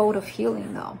same boat of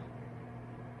healing, though.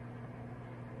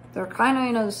 They're kind of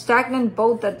in a stagnant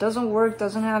boat that doesn't work,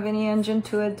 doesn't have any engine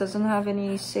to it, doesn't have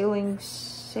any sail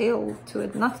to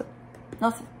it, nothing.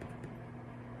 Nothing.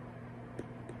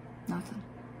 Nothing.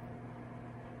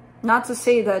 Not to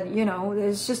say that, you know,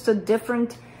 it's just a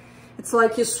different, it's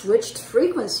like you switched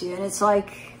frequency, and it's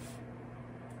like,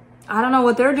 I don't know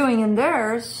what they're doing in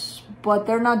theirs, but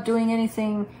they're not doing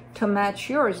anything to match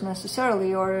yours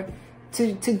necessarily, or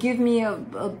to give me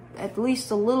at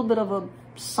least a little bit of a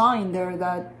sign there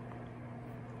that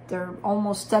they're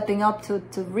almost stepping up to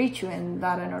reach you in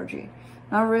that energy.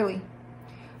 Not really.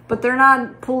 But they're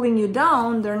not pulling you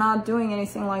down. They're not doing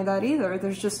anything like that either.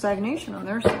 There's just stagnation on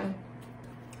their side.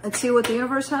 Let's see what the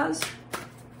universe has.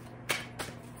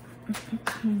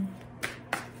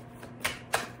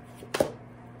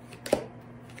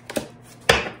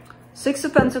 Six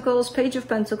of Pentacles, Page of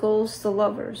Pentacles, the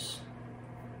Lovers.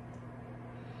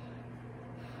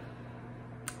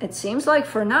 It seems like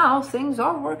for now, things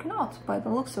are working out by the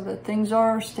looks of it. Things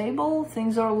are stable.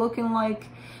 Things are looking like,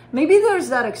 maybe there's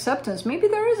that acceptance. Maybe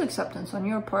there is acceptance on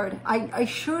your part. I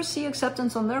sure see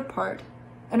acceptance on their part.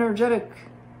 Energetically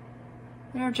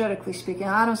speaking,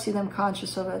 I don't see them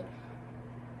conscious of it.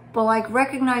 But like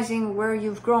recognizing where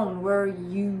you've grown, where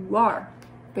you are,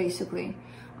 basically.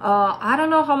 I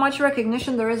don't know how much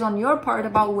recognition there is on your part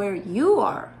about where you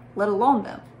are, let alone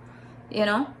them, you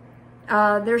know?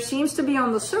 There seems to be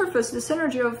on the surface this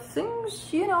energy of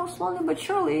things, you know, slowly but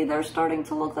surely, they're starting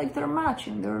to look like they're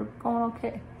matching. They're going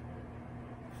okay.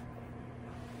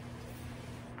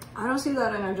 I don't see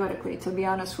that energetically, to be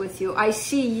honest with you. I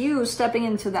see you stepping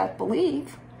into that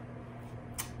belief,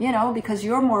 you know, because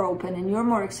you're more open and you're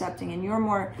more accepting and you're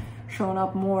more showing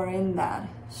up more in that.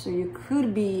 So you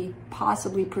could be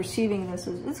possibly perceiving this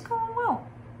as it's going well.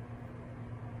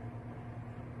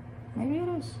 Maybe it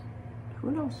is.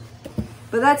 Who knows?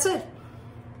 But that's it.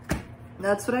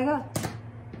 That's what I got.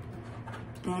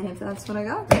 And if that's what I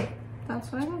got,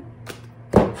 that's what I got.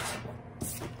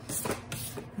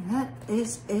 That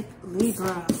is it,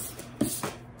 Libra.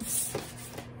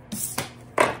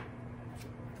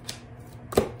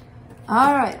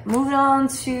 All right, moving on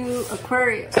to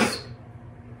Aquarius.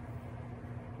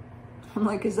 I'm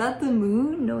like, is that the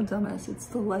moon? No, dumbass, it's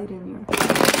the light in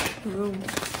your room.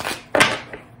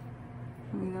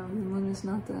 You know, the moon is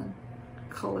not that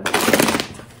color.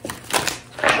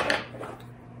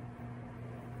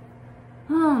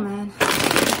 Oh, man.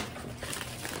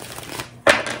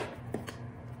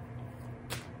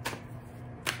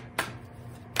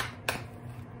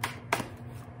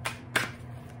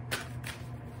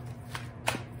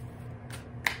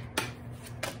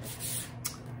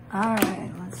 All right,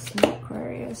 let's see,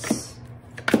 Aquarius.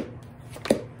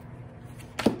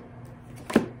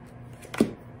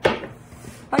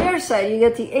 On your side, you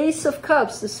get the Ace of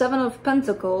Cups, the Seven of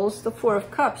Pentacles, the Four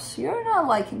of Cups. You're not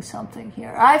liking something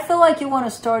here. I feel like you want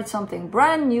to start something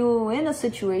brand new in a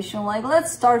situation. Like,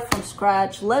 let's start from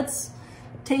scratch. Let's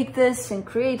take this and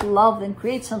create love and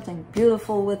create something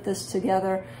beautiful with this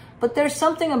together. But there's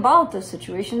something about this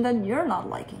situation that you're not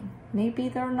liking. Maybe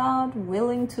they're not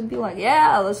willing to be like,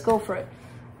 yeah, let's go for it.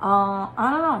 I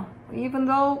don't know. Even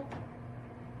though,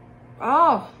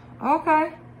 oh,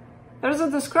 okay. There's a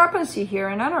discrepancy here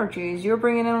in energies. You're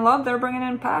bringing in love, they're bringing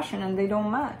in passion, and they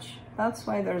don't match. That's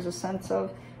why there's a sense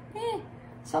of,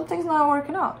 something's not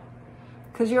working out.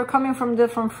 Because you're coming from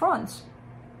different fronts.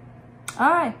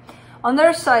 All right. On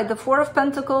their side, the Four of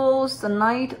Pentacles, the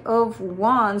Knight of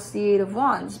Wands, the Eight of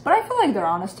Wands. But I feel like they're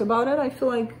honest about it. I feel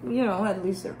like, you know, at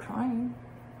least they're trying.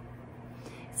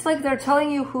 It's like they're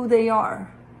telling you who they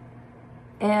are.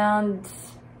 And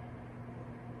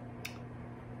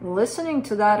listening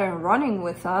to that and running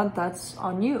with that, that's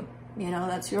on you. You know,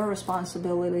 that's your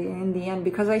responsibility in the end,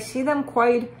 because I see them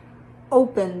quite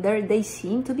open. They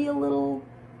seem to be a little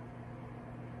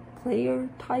player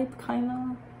type, kind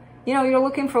of. You know, you're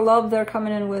looking for love. They're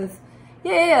coming in with,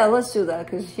 yeah, let's do that,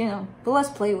 because, you know, but let's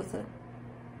play with it.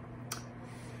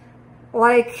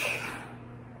 Like,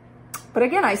 but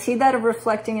again, I see that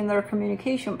reflecting in their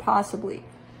communication, possibly.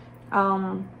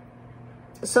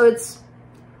 So it's,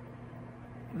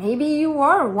 maybe you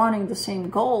are wanting the same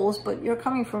goals, but you're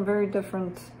coming from very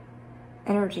different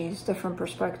energies, different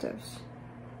perspectives.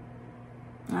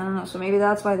 I don't know. So maybe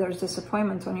that's why there's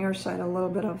disappointment on your side, a little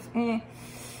bit of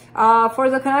for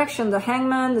the connection, the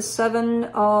Hangman, the 7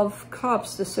 of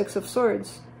Cups, the 6 of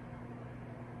Swords.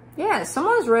 Yeah,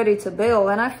 someone's ready to bail,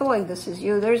 and I feel like this is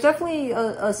you. There's definitely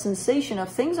a sensation of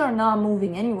things are not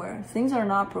moving anywhere. Things are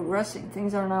not progressing.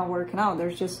 Things are not working out.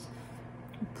 There's just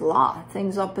blah,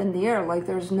 things up in the air. Like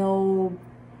there's no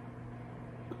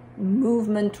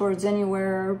movement towards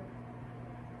anywhere.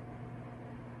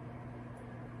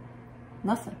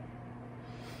 Nothing.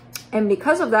 And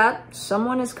because of that,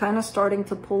 someone is kind of starting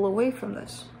to pull away from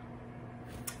this.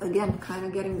 Again, kind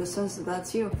of getting the sense that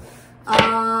that's you.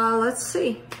 Let's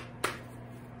see.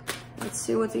 Let's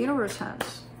see what the universe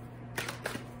has.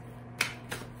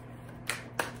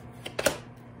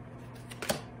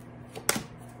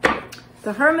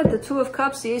 The Hermit, the 2 of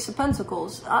Cups, the Ace of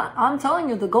Pentacles. I'm telling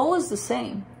you, the goal is the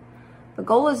same. The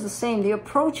goal is the same. The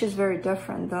approach is very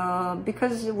different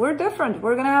because we're different.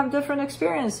 We're going to have different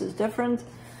experiences, different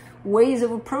ways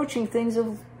of approaching things,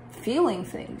 of feeling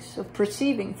things, of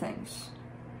perceiving things.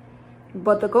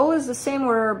 But the goal is the same,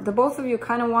 where the both of you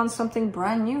kind of want something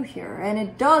brand new here. And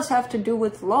it does have to do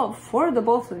with love for the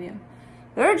both of you.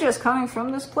 They're just coming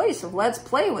from this place of let's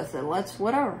play with it, let's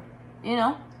whatever, you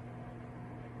know.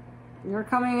 You're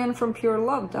coming in from pure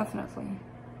love, definitely.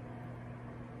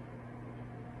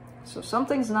 So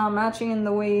something's not matching in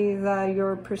the way that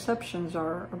your perceptions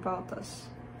are about this.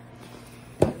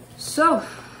 So,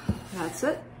 that's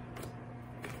it.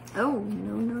 Oh,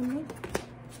 no.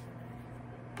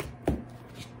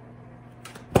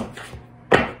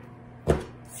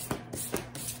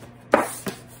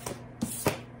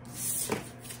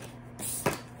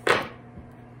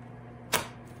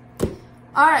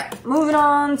 All right, moving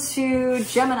on to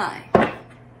Gemini.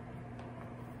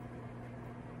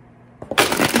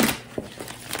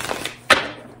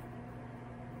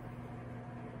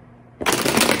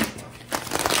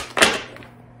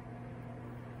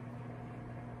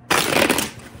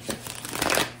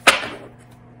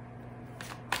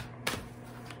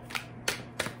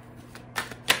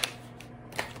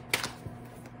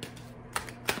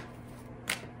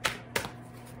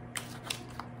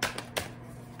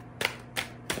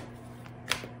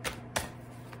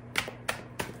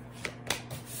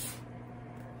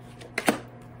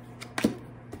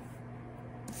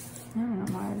 I don't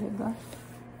know why I did that.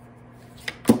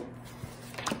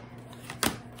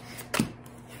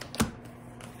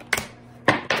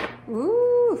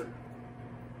 Ooh.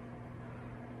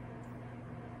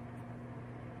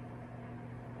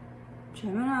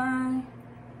 Gemini.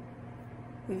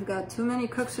 We've got too many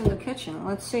cooks in the kitchen.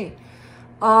 Let's see.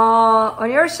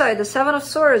 On your side, the 7 of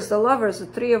Swords, the Lovers, the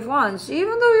 3 of Wands.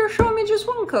 Even though you're showing me just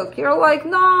one cook, you're like,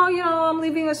 no, you know, I'm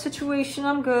leaving a situation.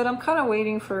 I'm good. I'm kind of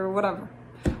waiting for whatever.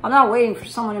 I'm not waiting for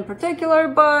someone in particular,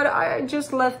 but I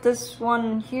just left this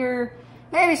one here.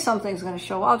 Maybe something's going to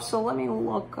show up, so let me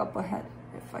look up ahead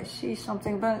if I see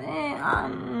something. But,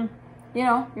 you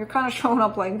know, you're kind of showing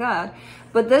up like that.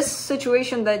 But this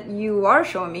situation that you are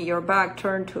showing me, your back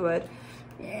turned to it,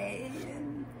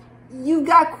 you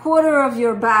got quarter of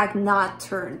your back not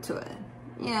turned to it.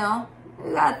 You know,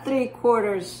 you got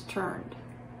 3/4 turned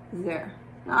there.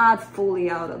 Not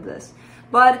fully out of this.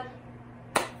 But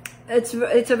it's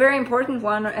a very important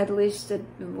one, at least it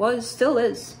was, still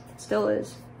is.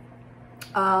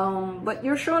 But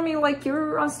you're showing me like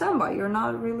you're on standby. You're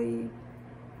not really,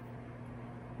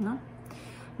 no.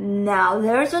 Now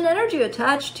there's an energy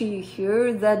attached to you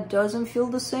here that doesn't feel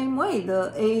the same way.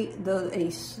 The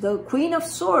Ace, the Queen of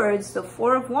Swords, the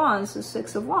 4 of Wands, the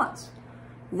 6 of Wands.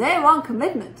 They want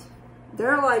commitment.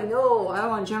 They're like, no, I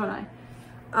want Gemini.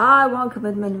 I want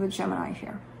commitment with Gemini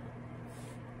here.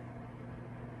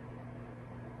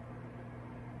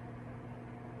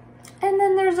 And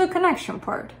then there's a connection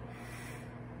part.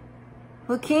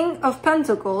 The King of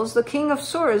Pentacles, the King of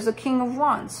Swords, the King of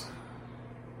Wands.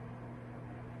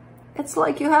 It's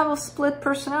like you have a split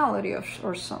personality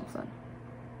or something.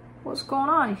 What's going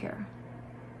on here?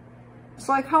 It's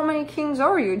like, how many kings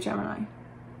are you, Gemini?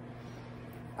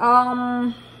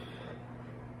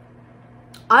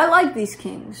 I like these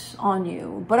kings on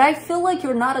you, but I feel like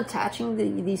you're not attaching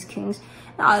these kings.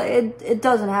 It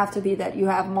doesn't have to be that you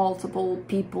have multiple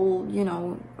people, you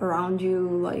know, around you,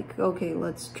 like, okay,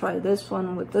 let's try this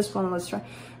one with this one, let's try.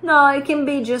 No, it can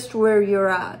be just where you're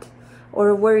at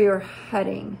or where you're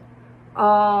heading.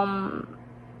 Because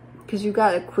you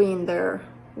got a queen there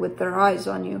with their eyes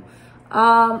on you.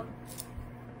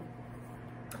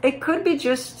 It could be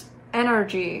just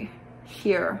energy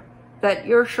here, that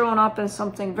you're showing up in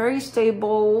something very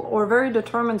stable or very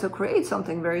determined to create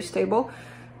something very stable.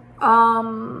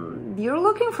 You're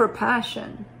looking for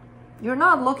passion. You're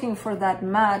not looking for that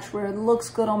match where it looks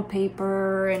good on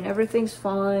paper and everything's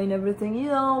fine, everything, you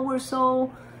know, we're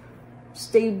so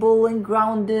stable and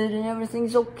grounded and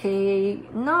everything's okay.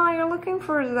 No, you're looking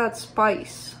for that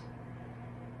spice.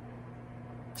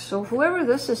 So whoever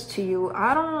this is to you,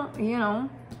 I don't, you know,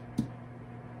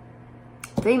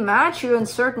 they match you in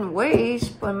certain ways,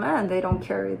 but man, they don't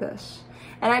carry this.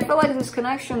 And I feel like this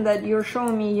connection that you're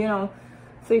showing me, you know,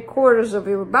 3/4 of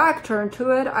your back turned to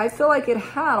it, I feel like it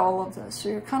had all of this. So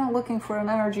you're kind of looking for an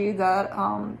energy that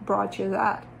brought you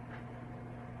that.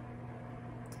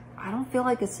 I don't feel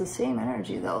like it's the same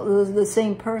energy though. The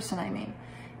same person, I mean.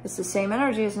 It's the same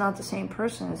energy, it's not the same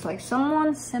person. It's like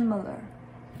someone similar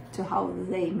to how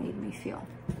they made me feel.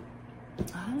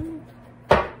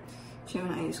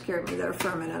 Gemini, you scared me there for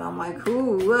a minute. I'm like,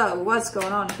 ooh, what's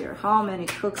going on here? How many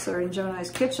cooks are in Gemini's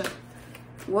kitchen?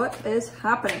 What is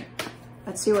happening?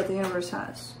 Let's see what the universe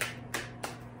has.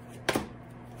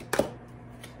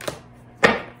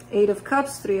 8 of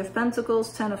Cups, 3 of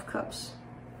Pentacles, 10 of Cups.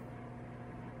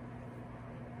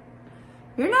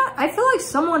 You're not, I feel like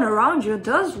someone around you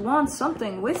does want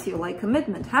something with you, like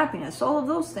commitment, happiness, all of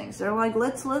those things. They're like,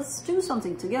 let's do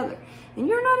something together. And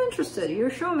you're not interested. You're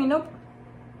showing me, nope.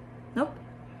 Nope.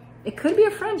 It could be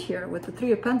a friend here with the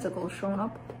 3 of Pentacles showing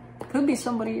up. Could be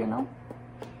somebody you know.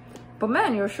 But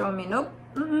man, you're showing me, nope.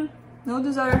 No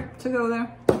desire to go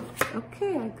there.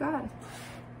 Okay, I got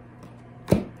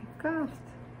it.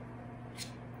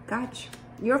 Gotcha.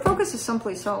 Your focus is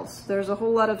someplace else. There's a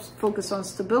whole lot of focus on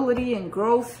stability and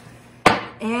growth.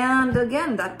 And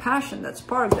again, that passion, that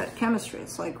spark, that chemistry.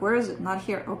 It's like, where is it? Not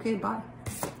here. Okay, bye.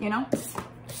 You know?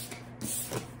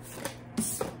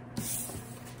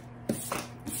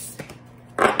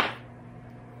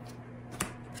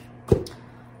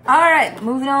 All right,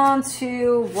 moving on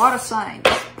to water signs.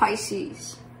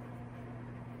 Pisces.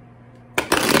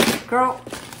 Girl,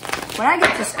 when I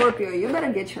get to Scorpio, you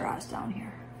better get your ass down here.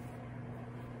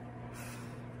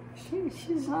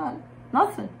 She's not,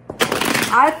 nothing.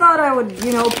 I thought I would,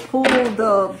 you know, pull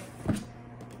the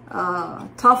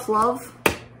tough love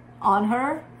on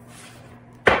her.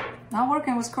 Not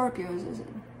working with Scorpios, is it?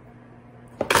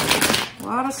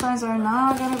 Water signs are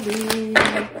not gonna be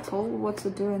told what to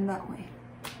do in that way.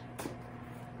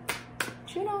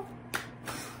 But you know,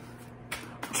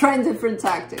 trying different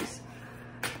tactics.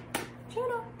 But you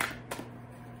know,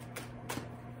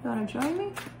 you wanna join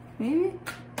me? Maybe?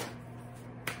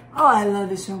 Oh, I love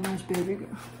you so much, baby girl.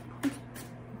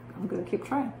 I'm gonna keep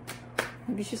trying.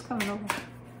 Maybe she's coming over.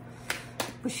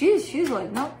 But she's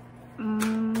like, nope.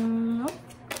 Nope.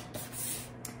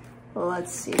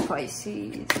 Let's see,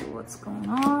 Pisces, what's going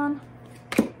on?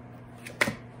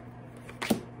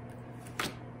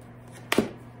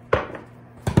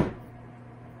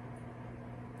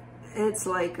 It's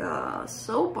like a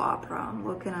soap opera I'm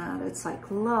looking at. It's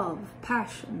like love,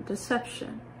 passion,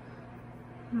 deception.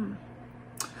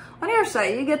 On your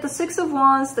side, you get the 6 of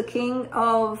Wands, the King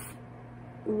of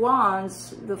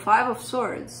Wands, the 5 of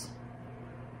Swords.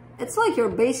 It's like you're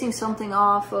basing something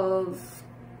off of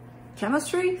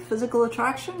chemistry, physical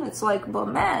attraction. It's like, but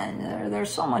man,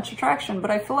 there's so much attraction. But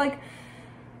I feel like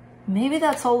maybe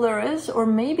that's all there is, or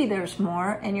maybe there's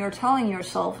more, and you're telling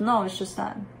yourself, no, it's just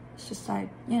that. It's just that,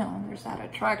 you know, there's that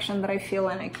attraction that I feel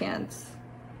and I can't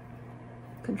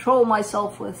control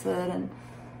myself with it. And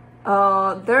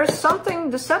there's something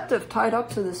deceptive tied up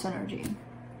to this energy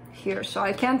here. So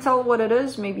I can't tell what it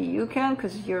is. Maybe you can,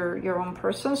 because you're your own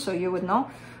person, so you would know.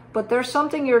 But there's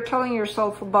something you're telling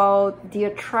yourself about the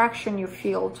attraction you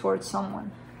feel towards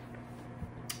someone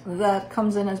that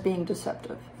comes in as being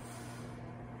deceptive.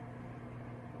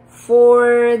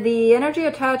 For the energy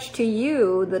attached to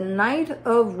you, the Knight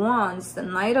of Wands, the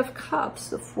Knight of Cups,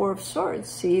 the 4 of Swords.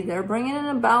 See, they're bringing in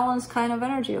a balanced kind of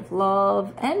energy of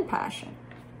love and passion.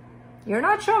 You're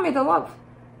not showing me the love.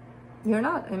 You're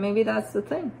not. And maybe that's the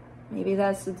thing. Maybe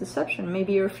that's the deception.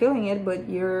 Maybe you're feeling it, but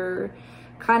you're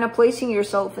kind of placing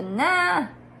yourself in, nah,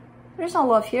 there's no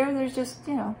love here. There's just,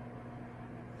 you know,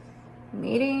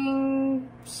 meeting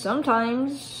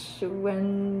sometimes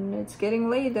when it's getting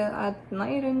late at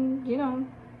night and, you know,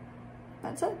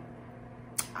 That's it.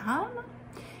 I don't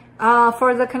know.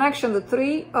 For the connection, the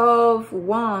 3 of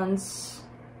Wands,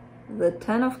 the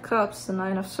 10 of Cups, the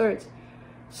 9 of Swords.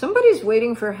 Somebody's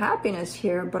waiting for happiness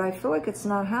here, but I feel like it's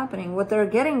not happening. What they're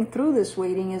getting through this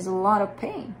waiting is a lot of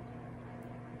pain.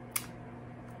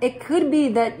 It could be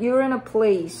that you're in a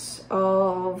place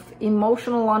of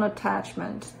emotional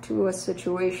unattachment to a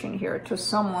situation here, to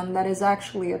someone that is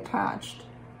actually attached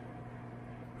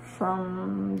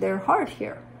from their heart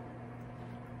here.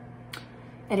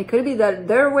 And it could be that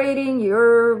they're waiting,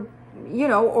 you're, you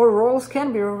know, or roles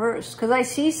can be reversed. Because I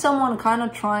see someone kind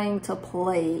of trying to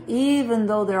play, even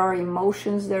though there are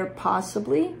emotions there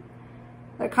possibly.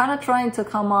 They're kind of trying to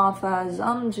come off as,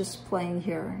 I'm just playing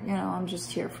here. You know, I'm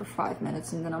just here for 5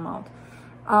 minutes and then I'm out.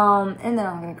 And then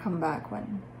I'm going to come back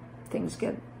when things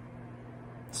get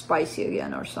spicy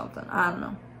again or something. I don't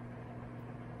know.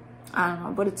 I don't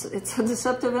know. But it's a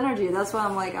deceptive energy. That's why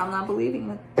I'm like, I'm not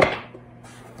believing it.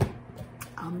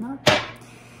 I'm not.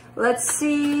 Let's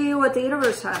see what the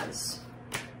universe has.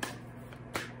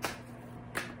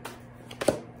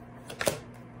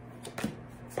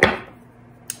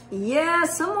 Yeah,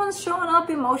 someone's showing up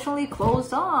emotionally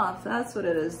closed off. That's what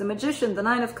it is. The Magician, the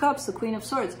 9 of Cups, the Queen of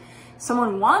Swords.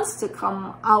 Someone wants to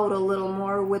come out a little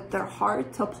more with their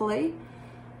heart to play,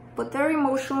 but they're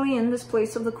emotionally in this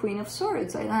place of the Queen of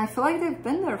Swords. And I feel like they've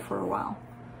been there for a while.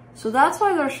 So that's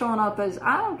why they're showing up as,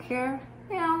 I don't care.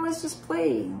 You know, let's just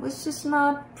play. Let's just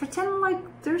not pretend like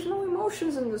there's no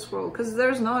emotions in this world, because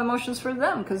there's no emotions for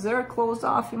them, because they're closed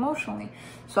off emotionally.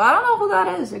 So I don't know who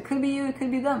that is. It could be you, it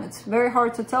could be them. It's very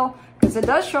hard to tell, because it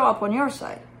does show up on your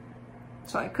side.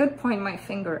 So I could point my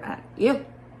finger at you,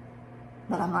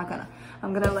 but I'm not gonna.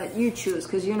 I'm gonna let you choose,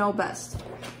 because you know best.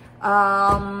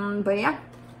 But yeah,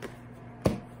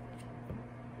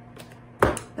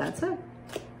 that's it.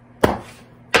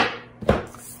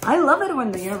 I love it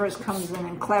when the universe comes in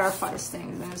and clarifies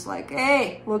things, and it's like,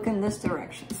 hey, look in this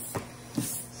direction.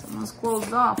 Someone's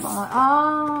closed off. I'm like,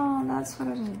 oh, that's what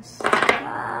it is.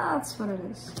 That's what it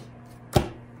is.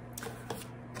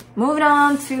 Moving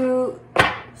on to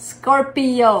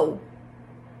Scorpio.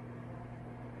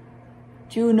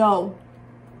 Juno.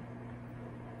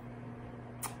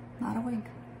 Not awake.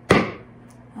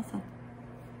 Nothing.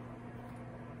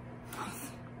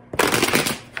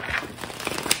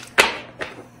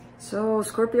 So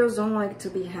Scorpios don't like to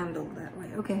be handled that way.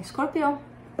 Okay, Scorpio.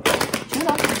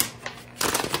 Juno.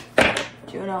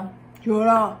 Juno.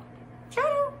 Juno.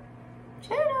 Juno.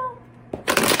 Juno.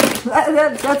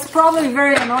 That's probably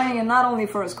very annoying, and not only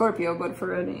for a Scorpio, but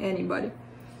for anybody.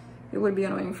 It would be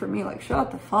annoying for me, like,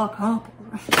 shut the fuck up.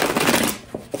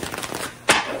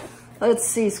 Let's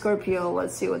see, Scorpio.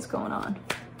 Let's see what's going on.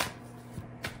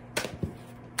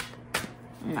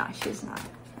 No, she's not.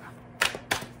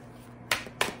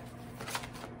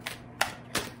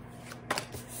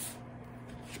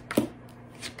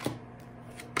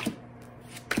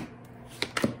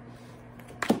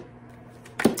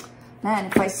 Man,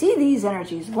 if I see these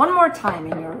energies one more time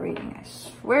in your reading, I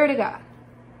swear to God.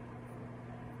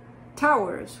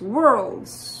 Towers,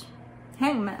 Worlds,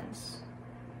 Hangmans.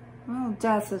 Well,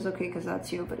 Death is okay because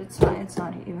that's you, but it's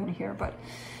not even here. But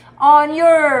on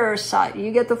your side,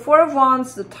 you get the 4 of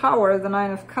Wands, the Tower, the 9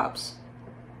 of Cups.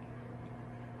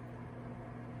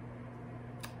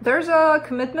 There's a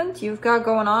commitment you've got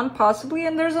going on, possibly,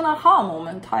 and there's an aha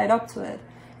moment tied up to it.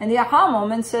 And the aha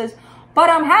moment says,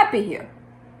 but I'm happy here.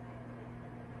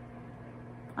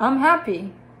 I'm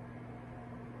happy,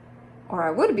 or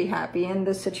I would be happy in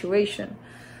this situation.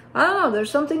 I don't know, there's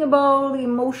something about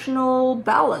emotional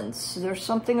balance. There's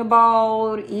something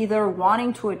about either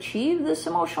wanting to achieve this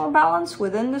emotional balance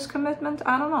within this commitment.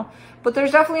 I don't know. But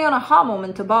there's definitely an aha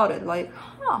moment about it. Like,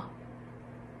 huh,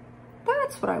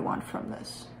 that's what I want from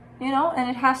this. You know, and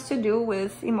it has to do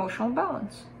with emotional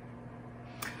balance.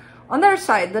 On their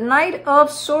side, the Knight of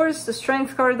Swords, the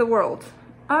Strength card of the World.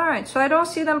 Alright, so I don't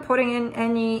see them putting in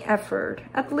any effort.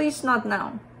 At least not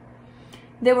now.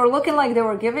 They were looking like they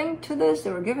were giving to this.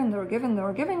 They were giving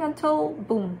until,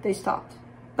 boom, they stopped.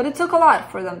 But it took a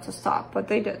lot for them to stop, but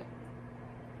they did.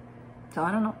 So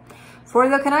I don't know. For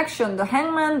the connection, the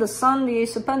Hangman, the Sun, the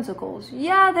Ace of Pentacles.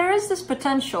 Yeah, there is this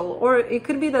potential. Or it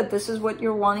could be that this is what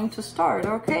you're wanting to start.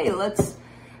 Okay, let's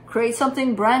create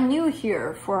something brand new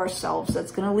here for ourselves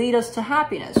that's going to lead us to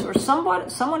happiness. Or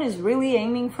someone is really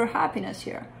aiming for happiness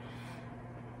here.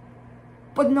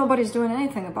 But nobody's doing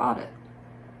anything about it.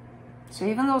 So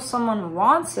even though someone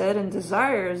wants it and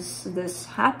desires this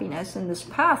happiness and this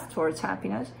path towards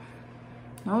happiness,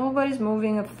 nobody's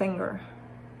moving a finger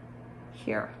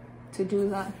here to do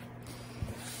that.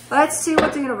 Let's see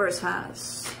what the universe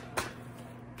has.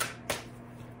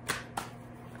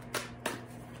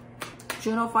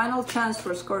 Juno, final chance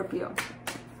for Scorpio.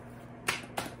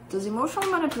 Does emotional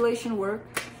manipulation work?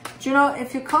 Juno,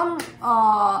 if you come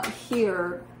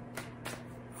here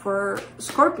for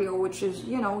Scorpio, which is,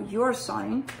 you know, your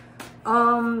sign,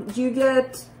 you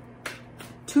get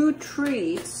 2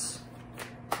 treats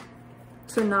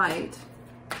tonight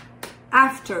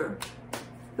after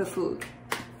the food.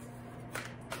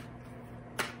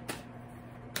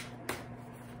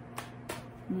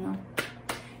 No.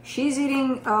 She's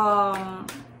eating,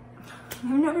 I've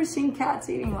never seen cats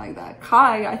eating like that.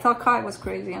 Kai, I thought Kai was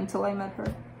crazy until I met her.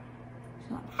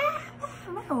 She's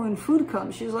like, when food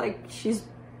comes, she's like, she's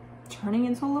turning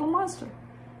into a little monster.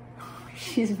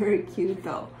 She's very cute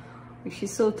though. Like,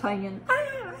 she's so tiny and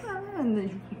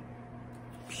then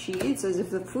she eats as if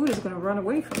the food is gonna run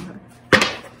away from her.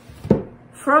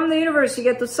 From the universe, you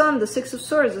get the Sun, the 6 of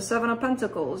Swords, the 7 of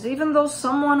Pentacles. Even though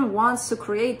someone wants to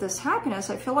create this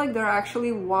happiness, I feel like they're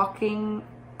actually walking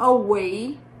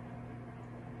away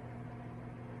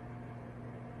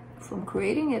from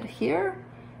creating it here.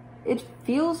 It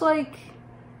feels like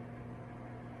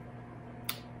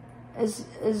as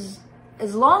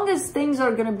long as things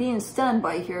are going to be in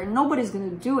standby here, nobody's going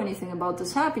to do anything about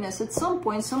this happiness. At some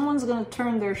point, someone's going to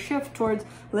turn their shift towards,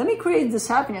 let me create this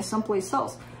happiness someplace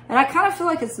else. And I kind of feel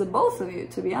like it's the both of you,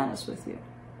 to be honest with you.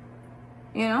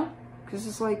 You know? Because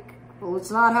it's like, well,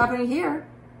 it's not happening here.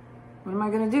 What am I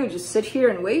going to do? Just sit here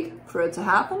and wait for it to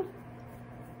happen?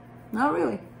 Not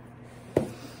really.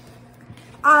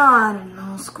 I don't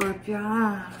know, Scorpio.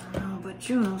 I don't know. But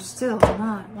Juno still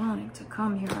not wanting to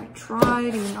come here. I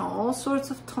tried, you know, all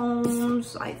sorts of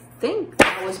tones. I think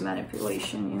that was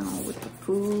manipulation, you know, with the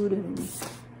food and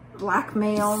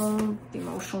blackmail,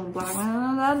 emotional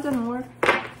blackmail. That didn't work.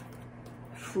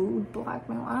 Food,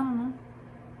 blackmail, I don't know.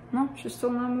 No, she's still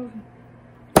not moving.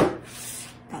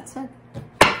 That's it.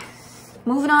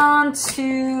 Moving on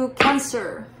to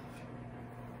Cancer.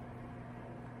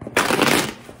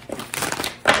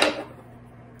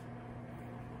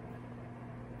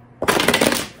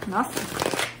 Nothing.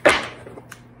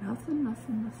 Nothing,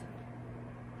 nothing, nothing.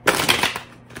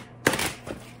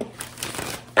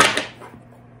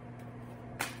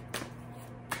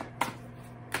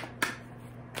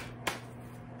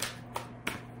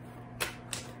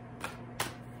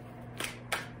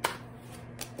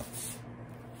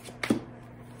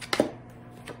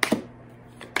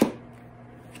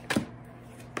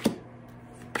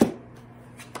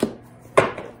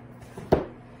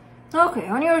 Okay,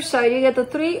 on your side, you get the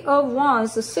 3 of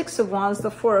Wands, the 6 of Wands, the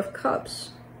 4 of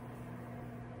Cups.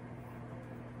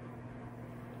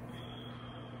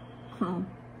 Oh,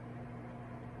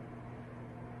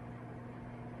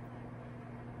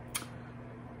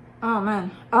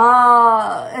 man.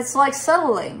 It's like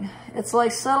settling. It's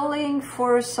like settling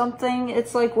for something.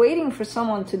 It's like waiting for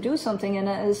someone to do something, and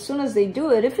as soon as they do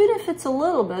it, even if it's a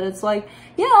little bit, it's like,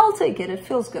 yeah, I'll take it. It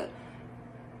feels good.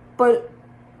 But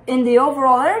in the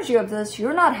overall energy of this,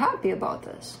 you're not happy about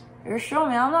this. You're showing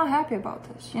me I'm not happy about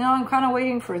this. You know, I'm kind of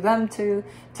waiting for them to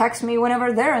text me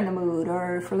whenever they're in the mood,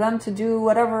 or for them to do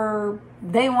whatever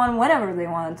they want whenever they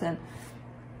want. And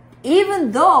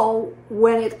even though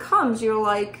when it comes, you're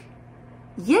like,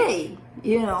 yay,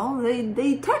 you know,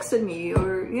 they texted me,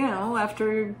 or, you know,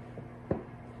 after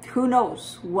who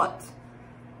knows what.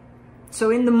 So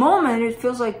in the moment, it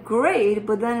feels like great,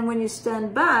 but then when you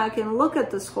stand back and look at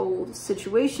this whole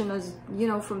situation as, you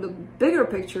know, from the bigger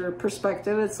picture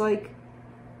perspective, it's like,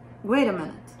 wait a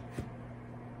minute.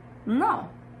 No,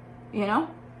 you know?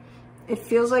 It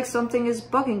feels like something is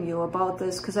bugging you about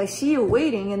this, because I see you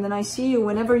waiting, and then I see you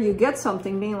whenever you get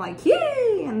something being like,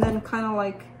 yay, and then kind of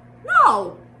like,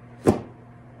 no.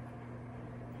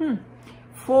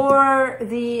 For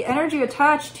the energy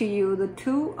attached to you, the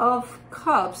 2 of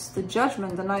Cups, the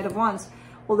Judgment, the Knight of Wands.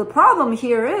 Well, the problem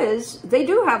here is they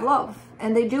do have love,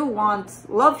 and they do want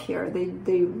love here. They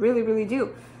really, really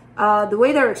do. The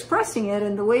way they're expressing it,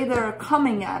 and the way they're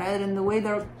coming at it, and the way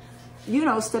they're, you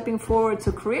know, stepping forward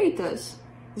to create this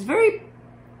is very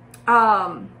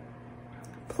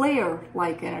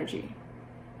player-like energy.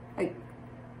 Like,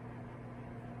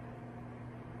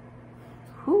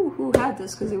 who had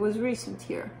this? Because it was recent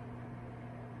here.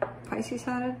 Pisces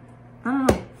had it? I don't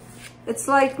know. It's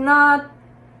like not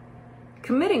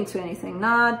committing to anything,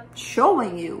 not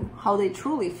showing you how they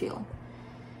truly feel.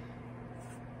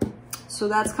 So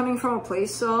that's coming from a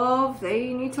place of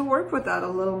they need to work with that a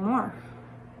little more.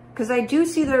 Because I do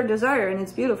see their desire, and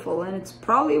it's beautiful, and it's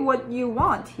probably what you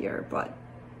want here, but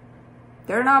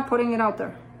they're not putting it out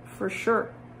there, for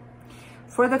sure.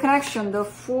 For the connection, the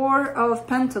 4 of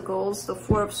Pentacles, the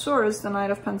 4 of Swords, the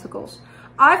Knight of Pentacles.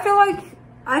 I feel like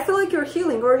I feel like you're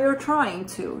healing, or you're trying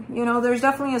to. You know, there's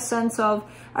definitely a sense of,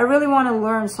 I really want to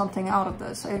learn something out of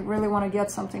this. I really want to get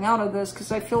something out of this,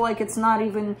 because I feel like it's not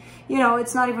even, you know,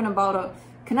 it's not even about a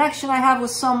connection I have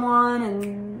with someone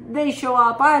and they show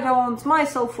up, I don't, my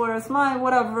self-worth, my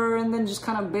whatever, and then just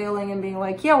kind of bailing and being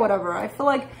like, yeah, whatever. I feel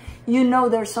like, you know,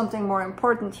 there's something more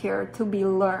important here to be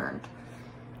learned.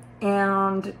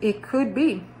 And it could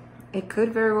be. It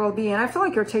could very well be. And I feel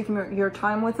like you're taking your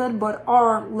time with it, but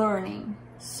are learning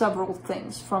several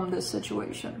things from this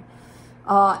situation,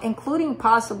 including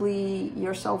possibly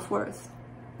your self-worth,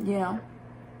 you know,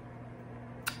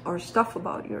 or stuff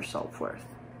about your self-worth.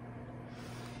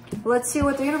 Let's see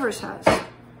what the universe has.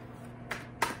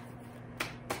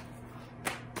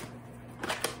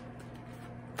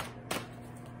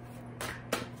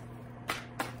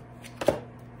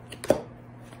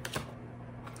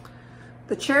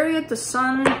 The Chariot, the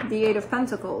Sun, the Eight of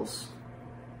Pentacles.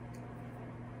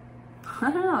 I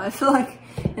don't know. I feel like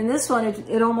in this one,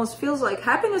 it almost feels like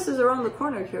happiness is around the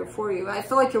corner here for you. I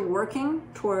feel like you're working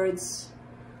towards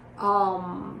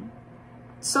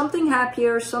something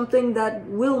happier, something that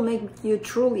will make you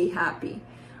truly happy.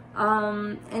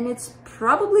 And it's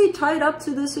probably tied up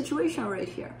to this situation right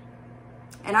here.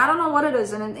 And I don't know what it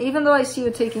is. And even though I see you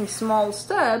taking small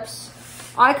steps,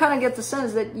 I kind of get the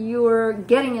sense that you're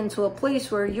getting into a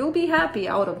place where you'll be happy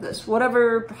out of this,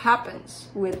 whatever happens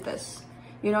with this.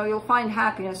 You know, you'll find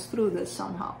happiness through this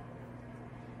somehow.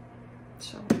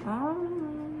 So,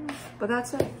 but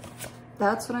that's it.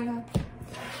 That's what I got.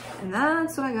 And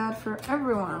that's what I got for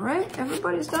everyone, right?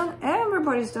 Everybody's done.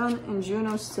 Everybody's done. And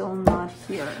Juno's still not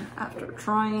here. After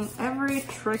trying every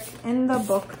trick in the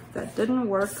book that didn't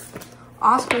work.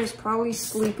 Oscar is probably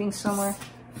sleeping somewhere.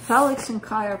 Felix and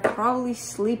Kai are probably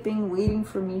sleeping, waiting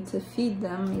for me to feed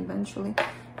them eventually.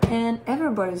 And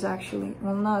everybody's actually,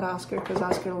 well, not Oscar, because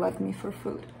Oscar left me for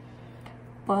food.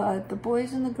 But the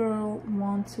boys and the girl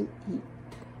want to eat,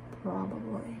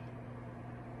 probably.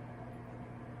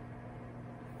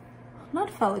 Not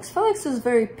Felix. Felix is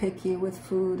very picky with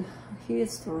food. He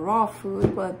eats the raw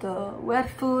food, but the wet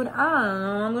food, I don't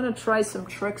know. I'm going to try some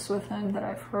tricks with him that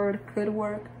I've heard could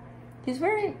work. He's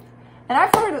very... And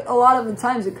I've heard a lot of the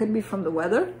times it could be from the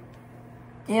weather,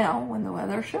 you know, when the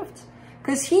weather shifts.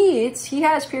 Because he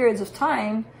has periods of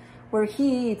time where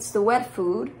he eats the wet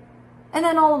food, and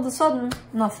then all of a sudden,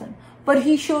 nothing. But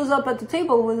he shows up at the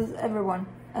table with everyone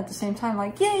at the same time,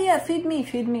 like, yeah, feed me.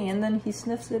 And then he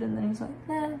sniffs it, and then he's like,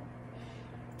 nah.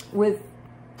 With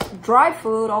dry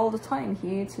food all the time,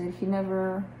 he eats it. He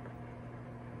never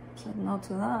said no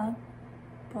to that,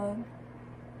 but...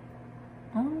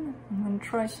 I'm gonna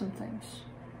try some things.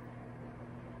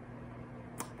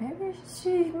 Maybe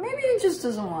he just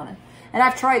doesn't want it. And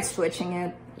I've tried switching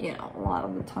it, you know, a lot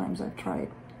of the times I've tried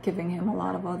giving him a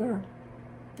lot of other...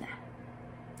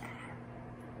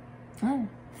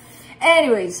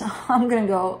 Anyways, I'm gonna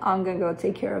go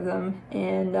take care of them.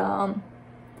 And I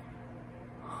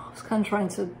was kind of trying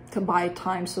to buy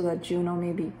time so that Juno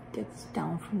maybe gets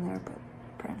down from there, but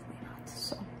apparently not.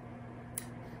 So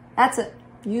that's it.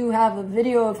 You have a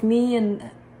video of me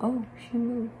and... Oh, she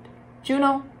moved.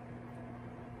 Juno.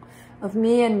 Of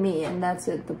me, and that's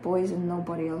it. The boys and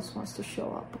nobody else wants to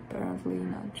show up. Apparently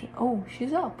not. Oh,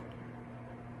 she's up.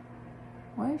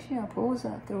 Why is she up? What was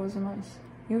that? There was a noise.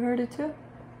 You heard it too?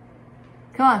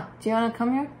 Come on. Do you want to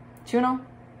come here? Juno?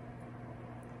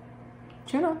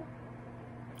 Juno?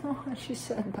 Oh, she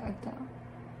sat back down.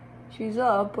 She's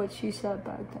up, but she sat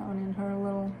back down in her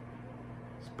little...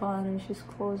 spot, and she's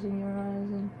closing her eyes.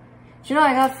 And Juno,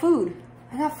 I got food.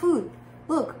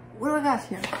 Look, what do I got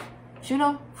here?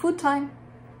 Juno, food time.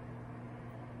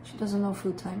 She doesn't know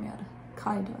food time yet.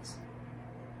 Kai does.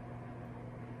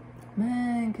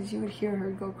 Man, because you would hear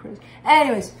her go crazy.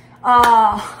 Anyways,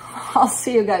 I'll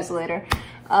see you guys later.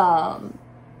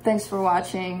 Thanks for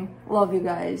watching. Love you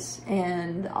guys,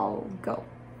 and I'll go,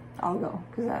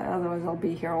 because otherwise I'll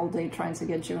be here all day trying to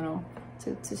get Juno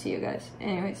to see you guys.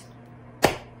 Anyways.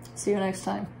 See you next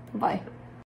time. Bye.